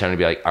see San Antonio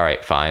be like, all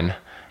right, fine,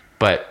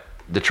 but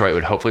Detroit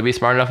would hopefully be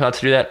smart enough not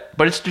to do that.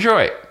 But it's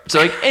Detroit, so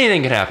like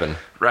anything can happen,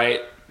 right?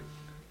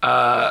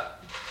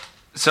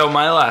 So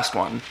my last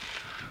one.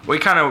 We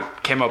kind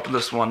of came up with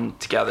this one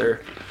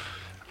together.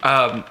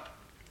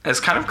 It's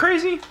kind of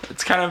crazy.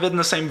 It's kind of in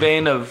the same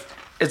vein of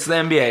it's the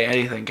NBA.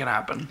 Anything can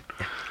happen.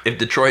 If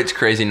Detroit's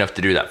crazy enough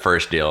to do that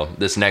first deal,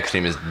 this next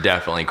team is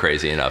definitely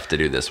crazy enough to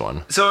do this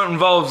one. So it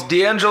involves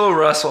D'Angelo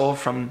Russell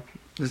from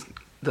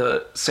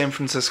the San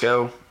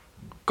Francisco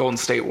Golden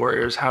State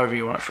Warriors, however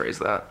you want to phrase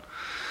that,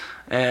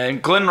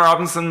 and Glenn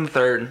Robinson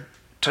III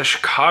to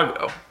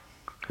Chicago.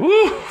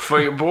 Woo! For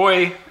your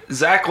boy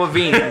Zach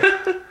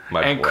LaVine.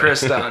 And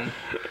Chris Dunn.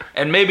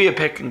 And maybe a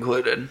pick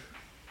included.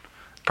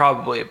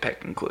 Probably a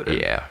pick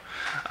included. Yeah.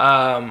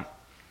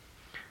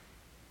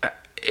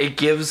 It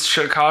gives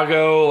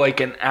Chicago like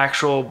an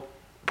actual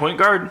point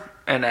guard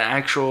and an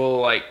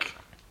actual like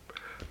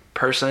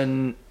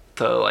person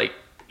to like,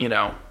 you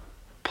know,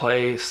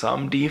 play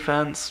some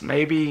defense.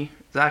 Maybe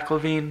Zach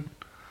LaVine.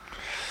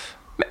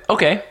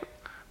 Okay.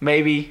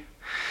 Maybe.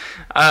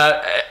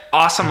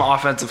 Awesome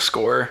offensive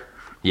scorer.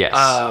 Yes.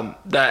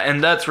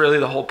 That's really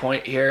the whole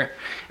point here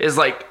is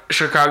like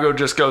Chicago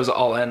just goes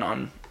all in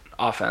on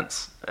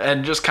offense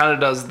and just kind of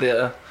does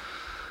the,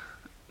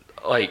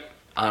 like,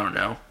 I don't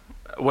know,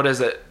 what is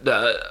it?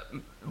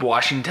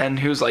 Washington,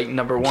 who's like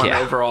number 1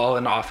 overall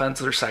in offense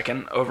or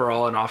second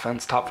overall in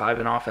offense, top 5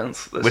 in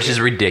offense. Which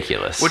is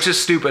ridiculous. Which is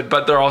stupid,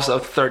 but they're also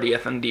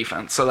 30th in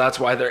defense. So that's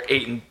why they're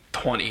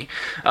 8-20.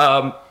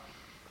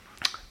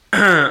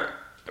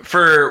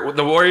 For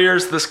the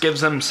Warriors, this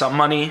gives them some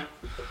money.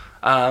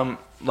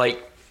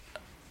 Like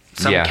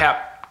some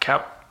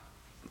cap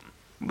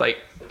like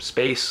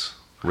space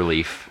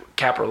relief,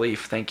 cap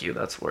relief. Thank you.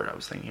 That's the word I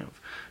was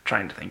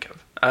trying to think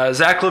of.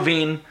 Zach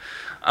LaVine,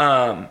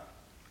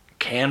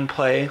 can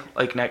play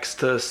like next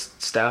to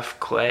Steph,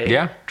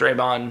 Clay,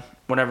 Draymond,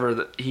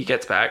 whenever he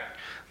gets back,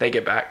 they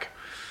get back.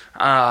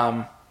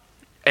 And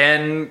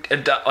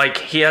like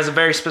he has a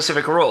very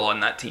specific role in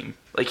that team.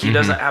 Like he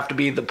doesn't have to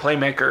be the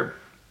playmaker.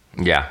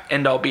 Yeah.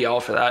 End all be all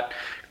for that.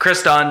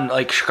 Chris Dunn,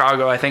 like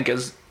Chicago, I think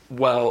is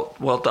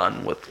well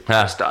done with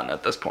Chris Dunn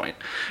at this point.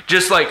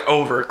 Just like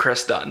over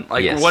Chris Dunn.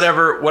 Like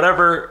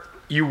whatever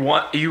you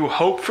want, you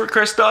hope for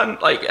Chris Dunn,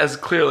 like has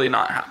clearly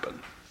not happened.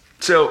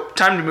 So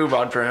time to move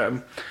on for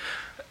him.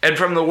 And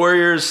from the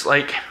Warriors,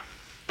 like,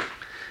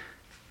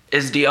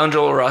 is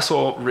D'Angelo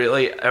Russell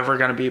really ever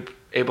going to be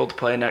able to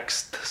play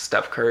next to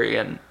Steph Curry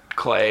and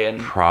Clay?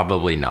 And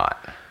probably not.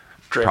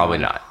 Draymond? Probably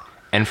not.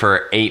 And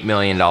for $8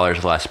 million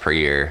less per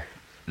year,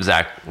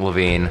 Zach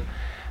LaVine,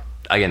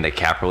 again, the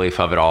cap relief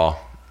of it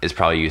all is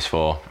probably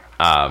useful.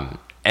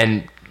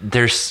 And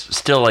there's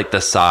still like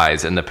the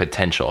size and the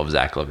potential of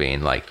Zach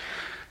LaVine. Like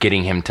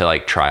getting him to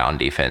like try on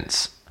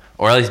defense,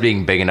 or at least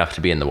being big enough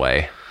to be in the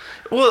way.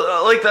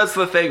 Well, like that's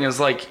the thing is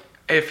like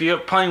if you're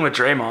playing with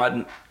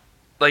Draymond,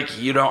 like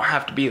you don't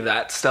have to be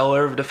that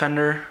stellar of a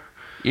defender.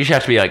 You just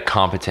have to be like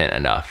competent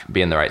enough,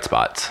 be in the right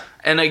spots.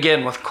 And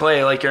again, with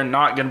Clay, like you're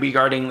not going to be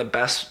guarding the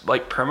best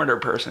like perimeter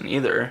person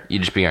either. You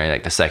just be guarding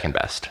like the second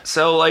best.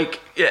 So like,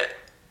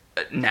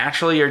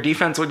 naturally your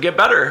defense would get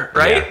better,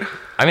 right? Yeah.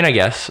 I mean, I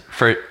guess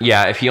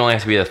if you only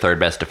have to be the third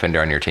best defender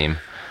on your team.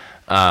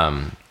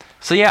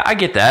 So yeah, I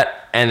get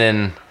that. And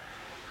then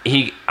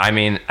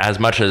as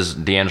much as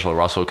D'Angelo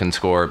Russell can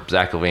score,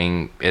 Zach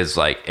LaVine is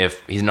like,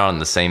 if he's not on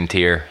the same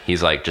tier,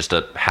 he's like just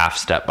a half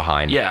step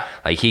behind. Yeah.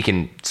 Like he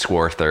can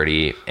score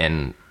 30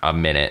 in a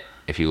minute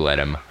if you let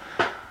him.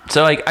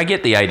 So like, I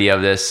get the idea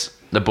of this.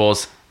 The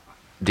Bulls,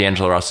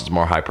 D'Angelo Russell's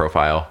more high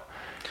profile,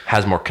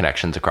 has more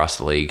connections across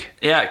the league.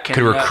 Yeah. Could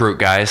recruit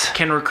guys.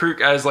 Can recruit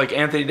guys like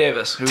Anthony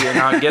Davis, who you're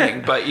not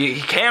getting, but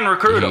he can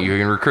recruit him. You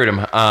can recruit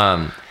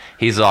him.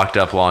 He's locked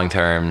up long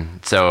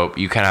term, so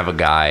you kind of have a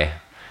guy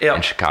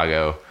in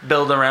Chicago.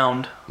 Build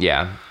around.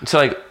 Yeah. So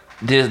like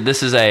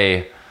this is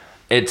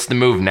it's the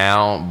move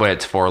now, but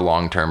it's for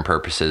long-term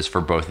purposes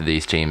for both of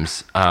these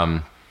teams.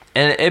 And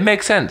it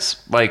makes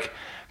sense. Like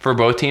for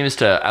both teams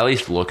to at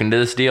least look into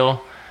this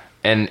deal,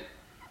 and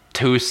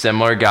two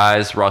similar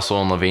guys,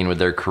 Russell and LaVine with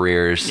their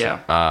careers.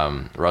 Yeah.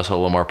 Russell a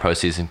little more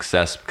postseason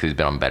success because he's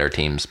been on better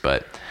teams,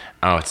 but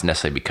I don't know if it's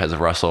necessarily because of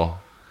Russell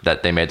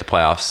that they made the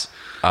playoffs.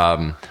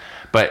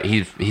 But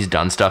he's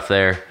done stuff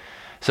there.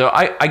 So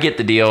I get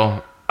the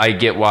deal. I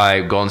get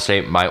why Golden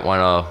State might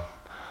want a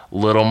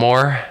little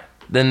more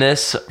than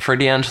this for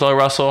D'Angelo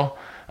Russell.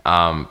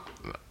 At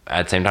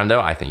the same time, though,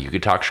 I think you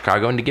could talk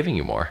Chicago into giving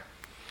you more,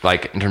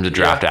 like in terms of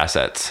draft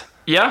assets.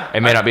 Yeah.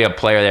 It may not be a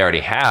player they already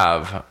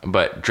have,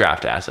 but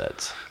draft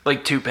assets.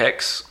 Like 2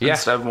 picks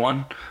instead of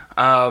 1.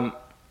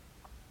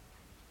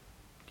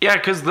 Yeah,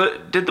 because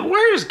did the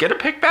Warriors get a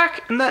pick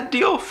back in that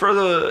deal for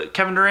the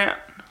Kevin Durant?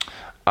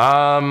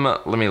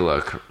 Let me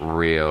look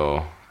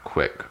real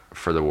quick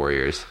for the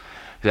Warriors.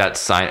 That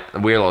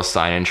weird little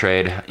sign-in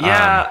trade.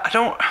 Yeah, I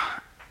don't...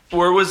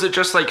 Or was it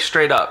just like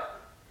straight up?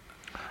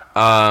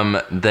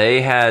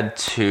 They had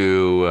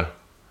to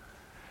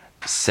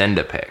send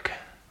a pick.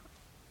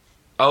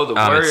 Oh, the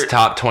Warriors... It's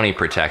top 20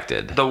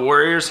 protected. The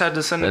Warriors had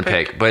to send a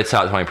pick? But it's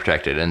top 20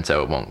 protected, and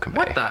so it won't convey.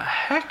 What the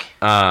heck?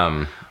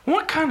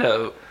 What kind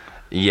of...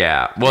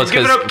 Yeah, well, it's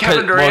because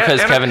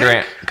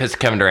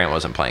Kevin Durant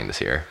wasn't playing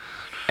this year,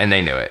 and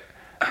they knew it.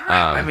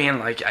 I mean,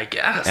 like, I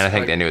guess. And I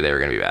think they knew they were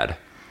going to be bad.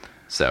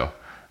 So,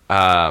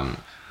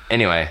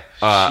 anyway,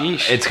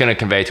 it's going to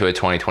convey to a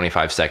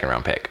 2025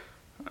 second-round pick.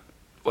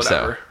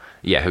 Whatever. So,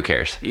 yeah, who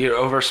cares? You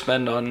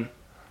overspend on...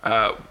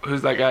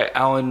 who's that guy?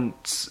 Alan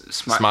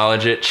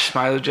Smilagic.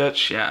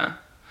 Smilagic, yeah.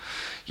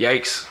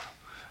 Yikes.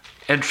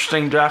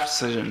 Interesting draft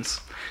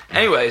decisions.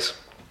 Anyways,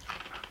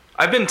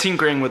 I've been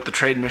tinkering with the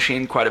trade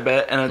machine quite a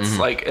bit, and it's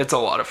like, it's a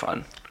lot of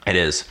fun. It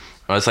is.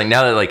 Well, it's like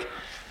now that like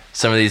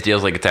some of these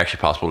deals, like it's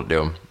actually possible to do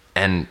them,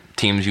 and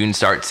teams, you can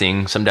start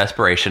seeing some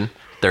desperation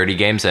 30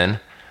 games in.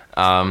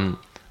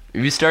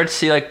 You start to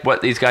see like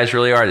what these guys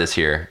really are this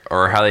year,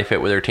 or how they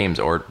fit with their teams,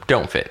 or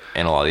don't fit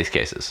in a lot of these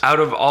cases. Out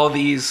of all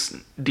these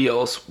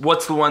deals,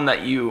 what's the one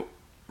that you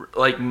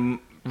like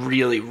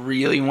really,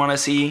 really want to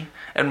see,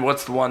 and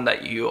what's the one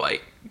that you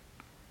like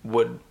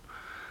would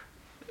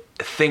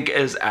think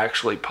is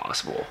actually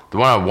possible? The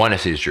one I want to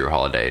see is Jrue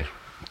Holiday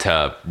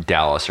to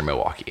Dallas or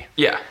Milwaukee.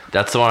 Yeah,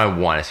 that's the one I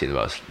want to see the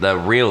most. The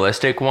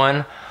realistic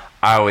one,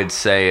 I would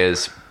say,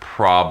 is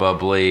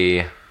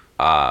probably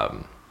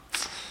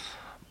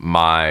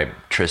my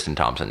Tristan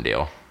Thompson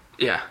deal.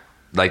 Yeah.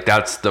 Like,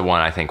 that's the one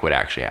I think would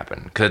actually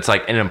happen. Because it's,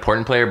 like, an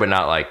important player, but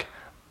not, like,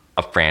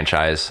 a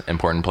franchise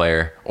important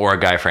player. Or a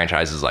guy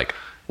franchise is, like,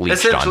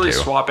 leached essentially onto.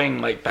 Swapping,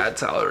 like, bad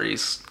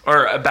salaries.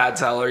 Or a bad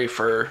salary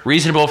for...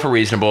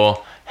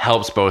 Reasonable.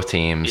 Helps both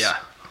teams. Yeah.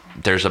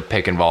 There's a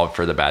pick involved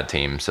for the bad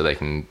team, so they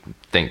can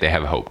think they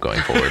have hope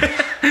going forward.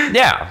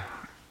 Yeah.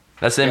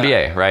 That's the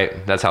NBA,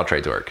 right? That's how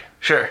trades work.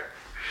 Sure.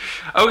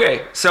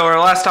 Okay, so our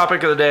last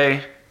topic of the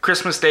day...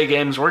 Christmas Day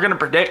games. We're going to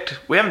predict.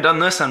 We haven't done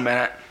this in a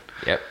minute.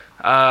 Yep.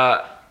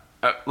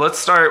 Let's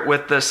start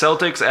with the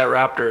Celtics at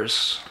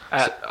Raptors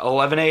at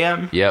 11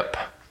 a.m. Yep.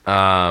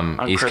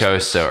 East Christmas.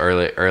 Coast, so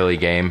early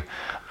game.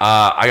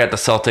 I got the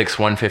Celtics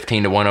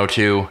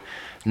 115-102.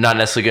 Not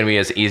necessarily going to be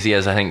as easy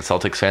as I think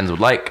Celtics fans would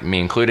like, me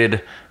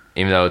included.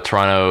 Even though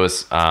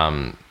Toronto's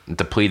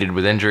depleted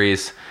with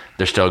injuries,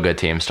 they're still a good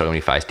team. Still going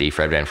to be feisty.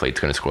 Fred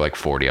VanVleet's going to score like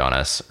 40 on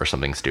us or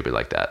something stupid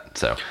like that.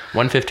 So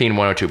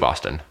 115-102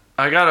 Boston.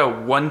 I got a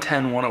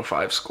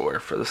 110-105 score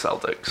for the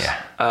Celtics. Yeah.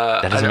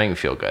 That doesn't make me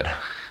feel good.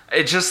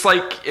 It's just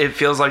like, it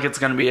feels like it's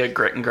going to be a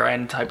grit and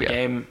grind type of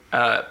game.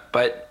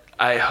 But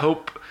I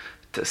hope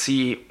to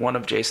see one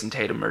of Jason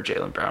Tatum or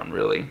Jaylen Brown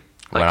really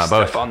step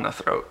both on the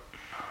throat.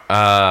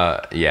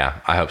 Yeah,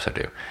 I hope so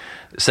too.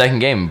 Second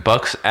game,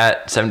 Bucks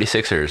at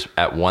 76ers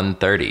at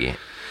 1:30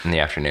 in the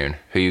afternoon.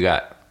 Who you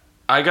got?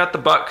 I got the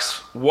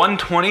Bucks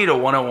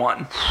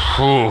 120-101.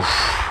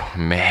 Oof,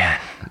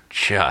 man,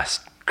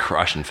 just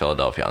crushing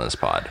Philadelphia on this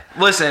pod.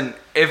 Listen,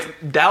 if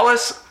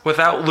Dallas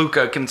without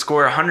Luka can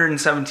score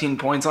 117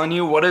 points on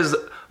you, what is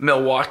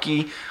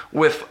Milwaukee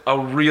with a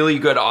really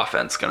good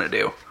offense going to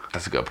do?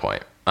 That's a good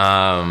point. It's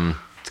a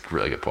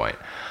really good point.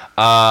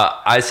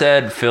 I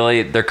said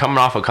Philly, they're coming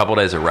off a couple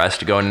days of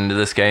rest going into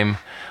this game,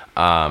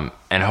 and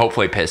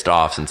hopefully pissed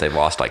off since they've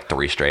lost like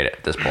 3 straight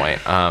at this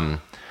point. But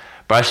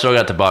I still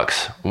got the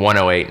Bucks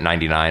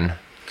 108-99.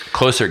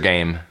 Closer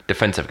game,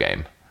 defensive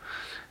game.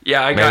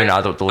 Yeah, I got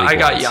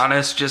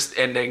Giannis just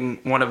ending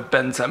one of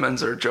Ben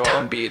Simmons or Joel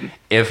Embiid.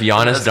 If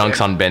Giannis dunks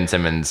on Ben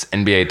Simmons,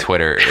 NBA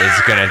Twitter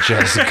is gonna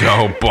just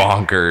go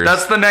bonkers.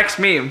 That's the next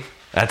meme.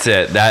 That's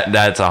it.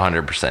 That's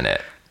 100%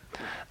 it.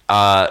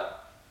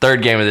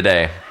 Third game of the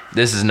day.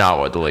 This is not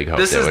what the league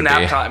hoped it would be. This is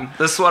nap time.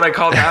 This is what I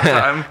call nap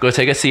time. Go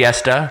take a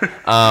siesta.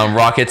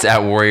 Rockets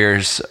at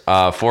Warriors,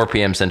 4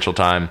 p.m. Central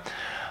Time.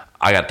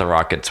 I got the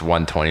Rockets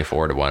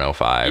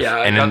 124-105. Yeah,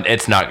 and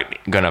it's not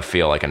going to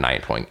feel like a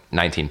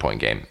 19-point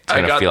game. It's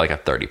going to feel like a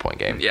 30-point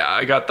game. Yeah,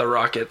 I got the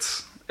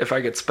Rockets, if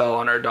I could spell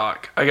on our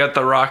doc. I got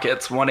the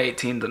Rockets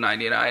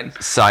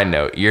 118-99. Side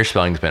note, your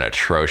spelling's been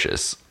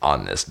atrocious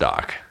on this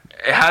doc.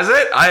 Has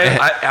it?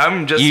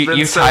 I'm just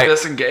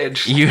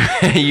disengaged.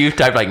 You've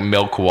typed like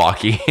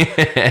Milwaukee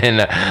and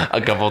a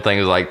couple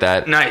things like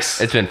that.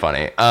 Nice. It's been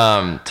funny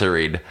to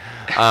read.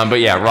 But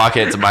yeah,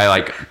 Rockets by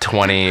like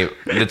 20.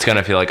 It's going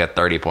to feel like a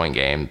 30-point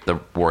game. The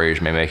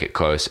Warriors may make it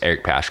close.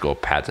 Eric Paschal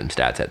pads some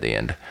stats at the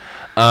end.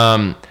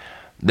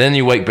 Then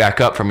you wake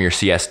back up from your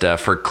siesta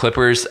for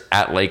Clippers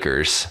at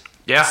Lakers.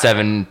 Yeah.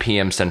 7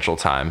 p.m. Central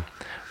Time.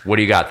 What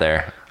do you got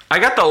there? I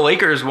got the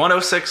Lakers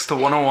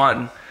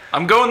 106-101.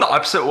 I'm going the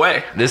opposite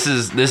way. This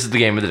is the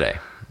game of the day.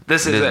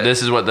 This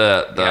is what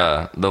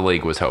the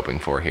league was hoping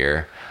for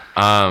here.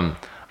 I'm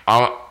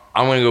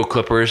going to go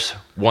Clippers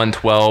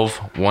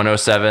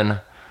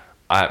 112-107.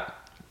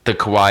 The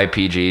Kawhi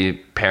PG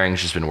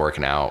pairing's just been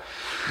working out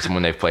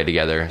when they've played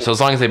together. So as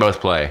long as they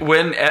both play.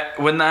 When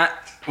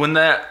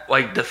that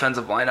like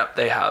defensive lineup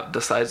they have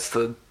decides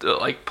to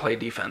like play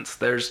defense,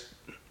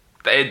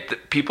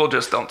 people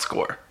just don't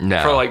score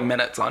for like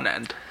minutes on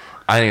end.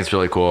 I think it's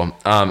really cool.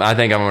 I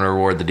think I'm going to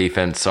reward the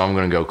defense, so I'm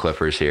going to go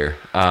Clippers here.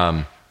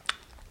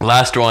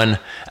 Last one,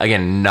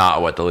 again,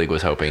 not what the league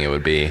was hoping it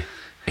would be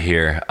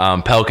here.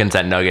 Pelicans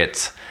at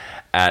Nuggets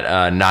at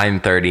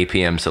 9:30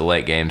 p.m. So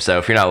late game. So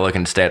if you're not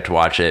looking to stay up to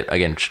watch it,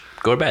 again,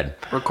 go to bed.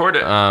 Record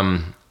it.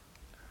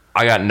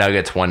 I got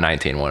Nuggets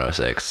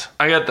 119-106.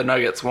 I got the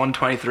Nuggets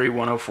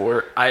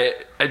 123-104.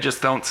 I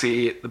just don't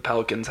see the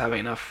Pelicans having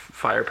enough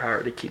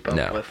firepower to keep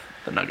up with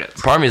the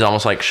Nuggets. Part of me is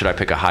almost like, should I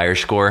pick a higher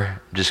score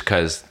just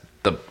because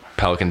the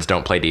Pelicans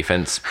don't play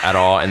defense at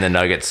all, and the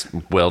Nuggets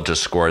will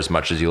just score as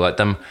much as you let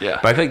them. Yeah.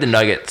 But I think the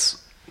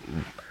Nuggets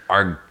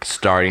are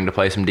starting to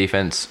play some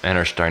defense and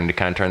are starting to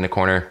kind of turn the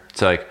corner.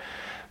 So like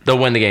they'll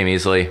win the game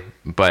easily,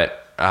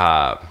 but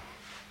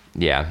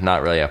yeah,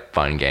 not really a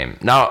fun game.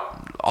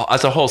 Now,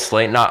 as a whole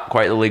slate, not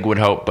quite the league would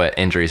hope, but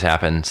injuries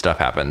happen, stuff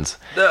happens.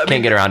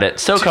 Can't get around it.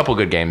 Still a couple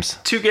good games.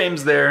 2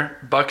 games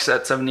there, Bucks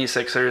at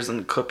 76ers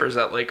and Clippers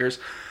at Lakers.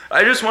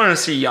 I just want to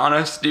see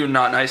Giannis do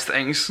not nice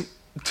things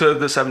to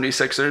the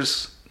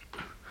 76ers.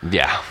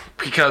 Yeah.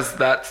 Because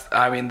that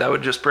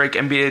would just break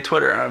NBA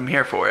Twitter. I'm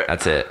here for it.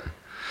 That's it.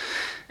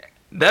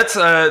 That's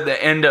the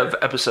end of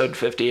episode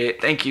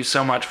 58. Thank you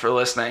so much for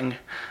listening.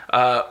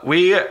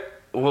 We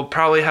will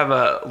probably have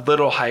a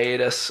little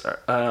hiatus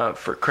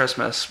for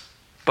Christmas,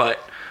 but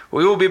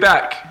we will be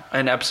back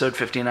in episode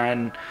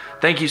 59.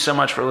 Thank you so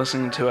much for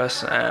listening to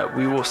us.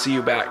 We will see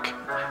you back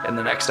in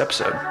the next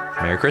episode.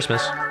 Merry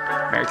Christmas.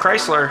 Merry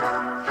Chrysler.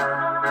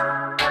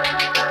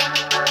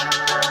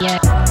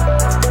 Yeah.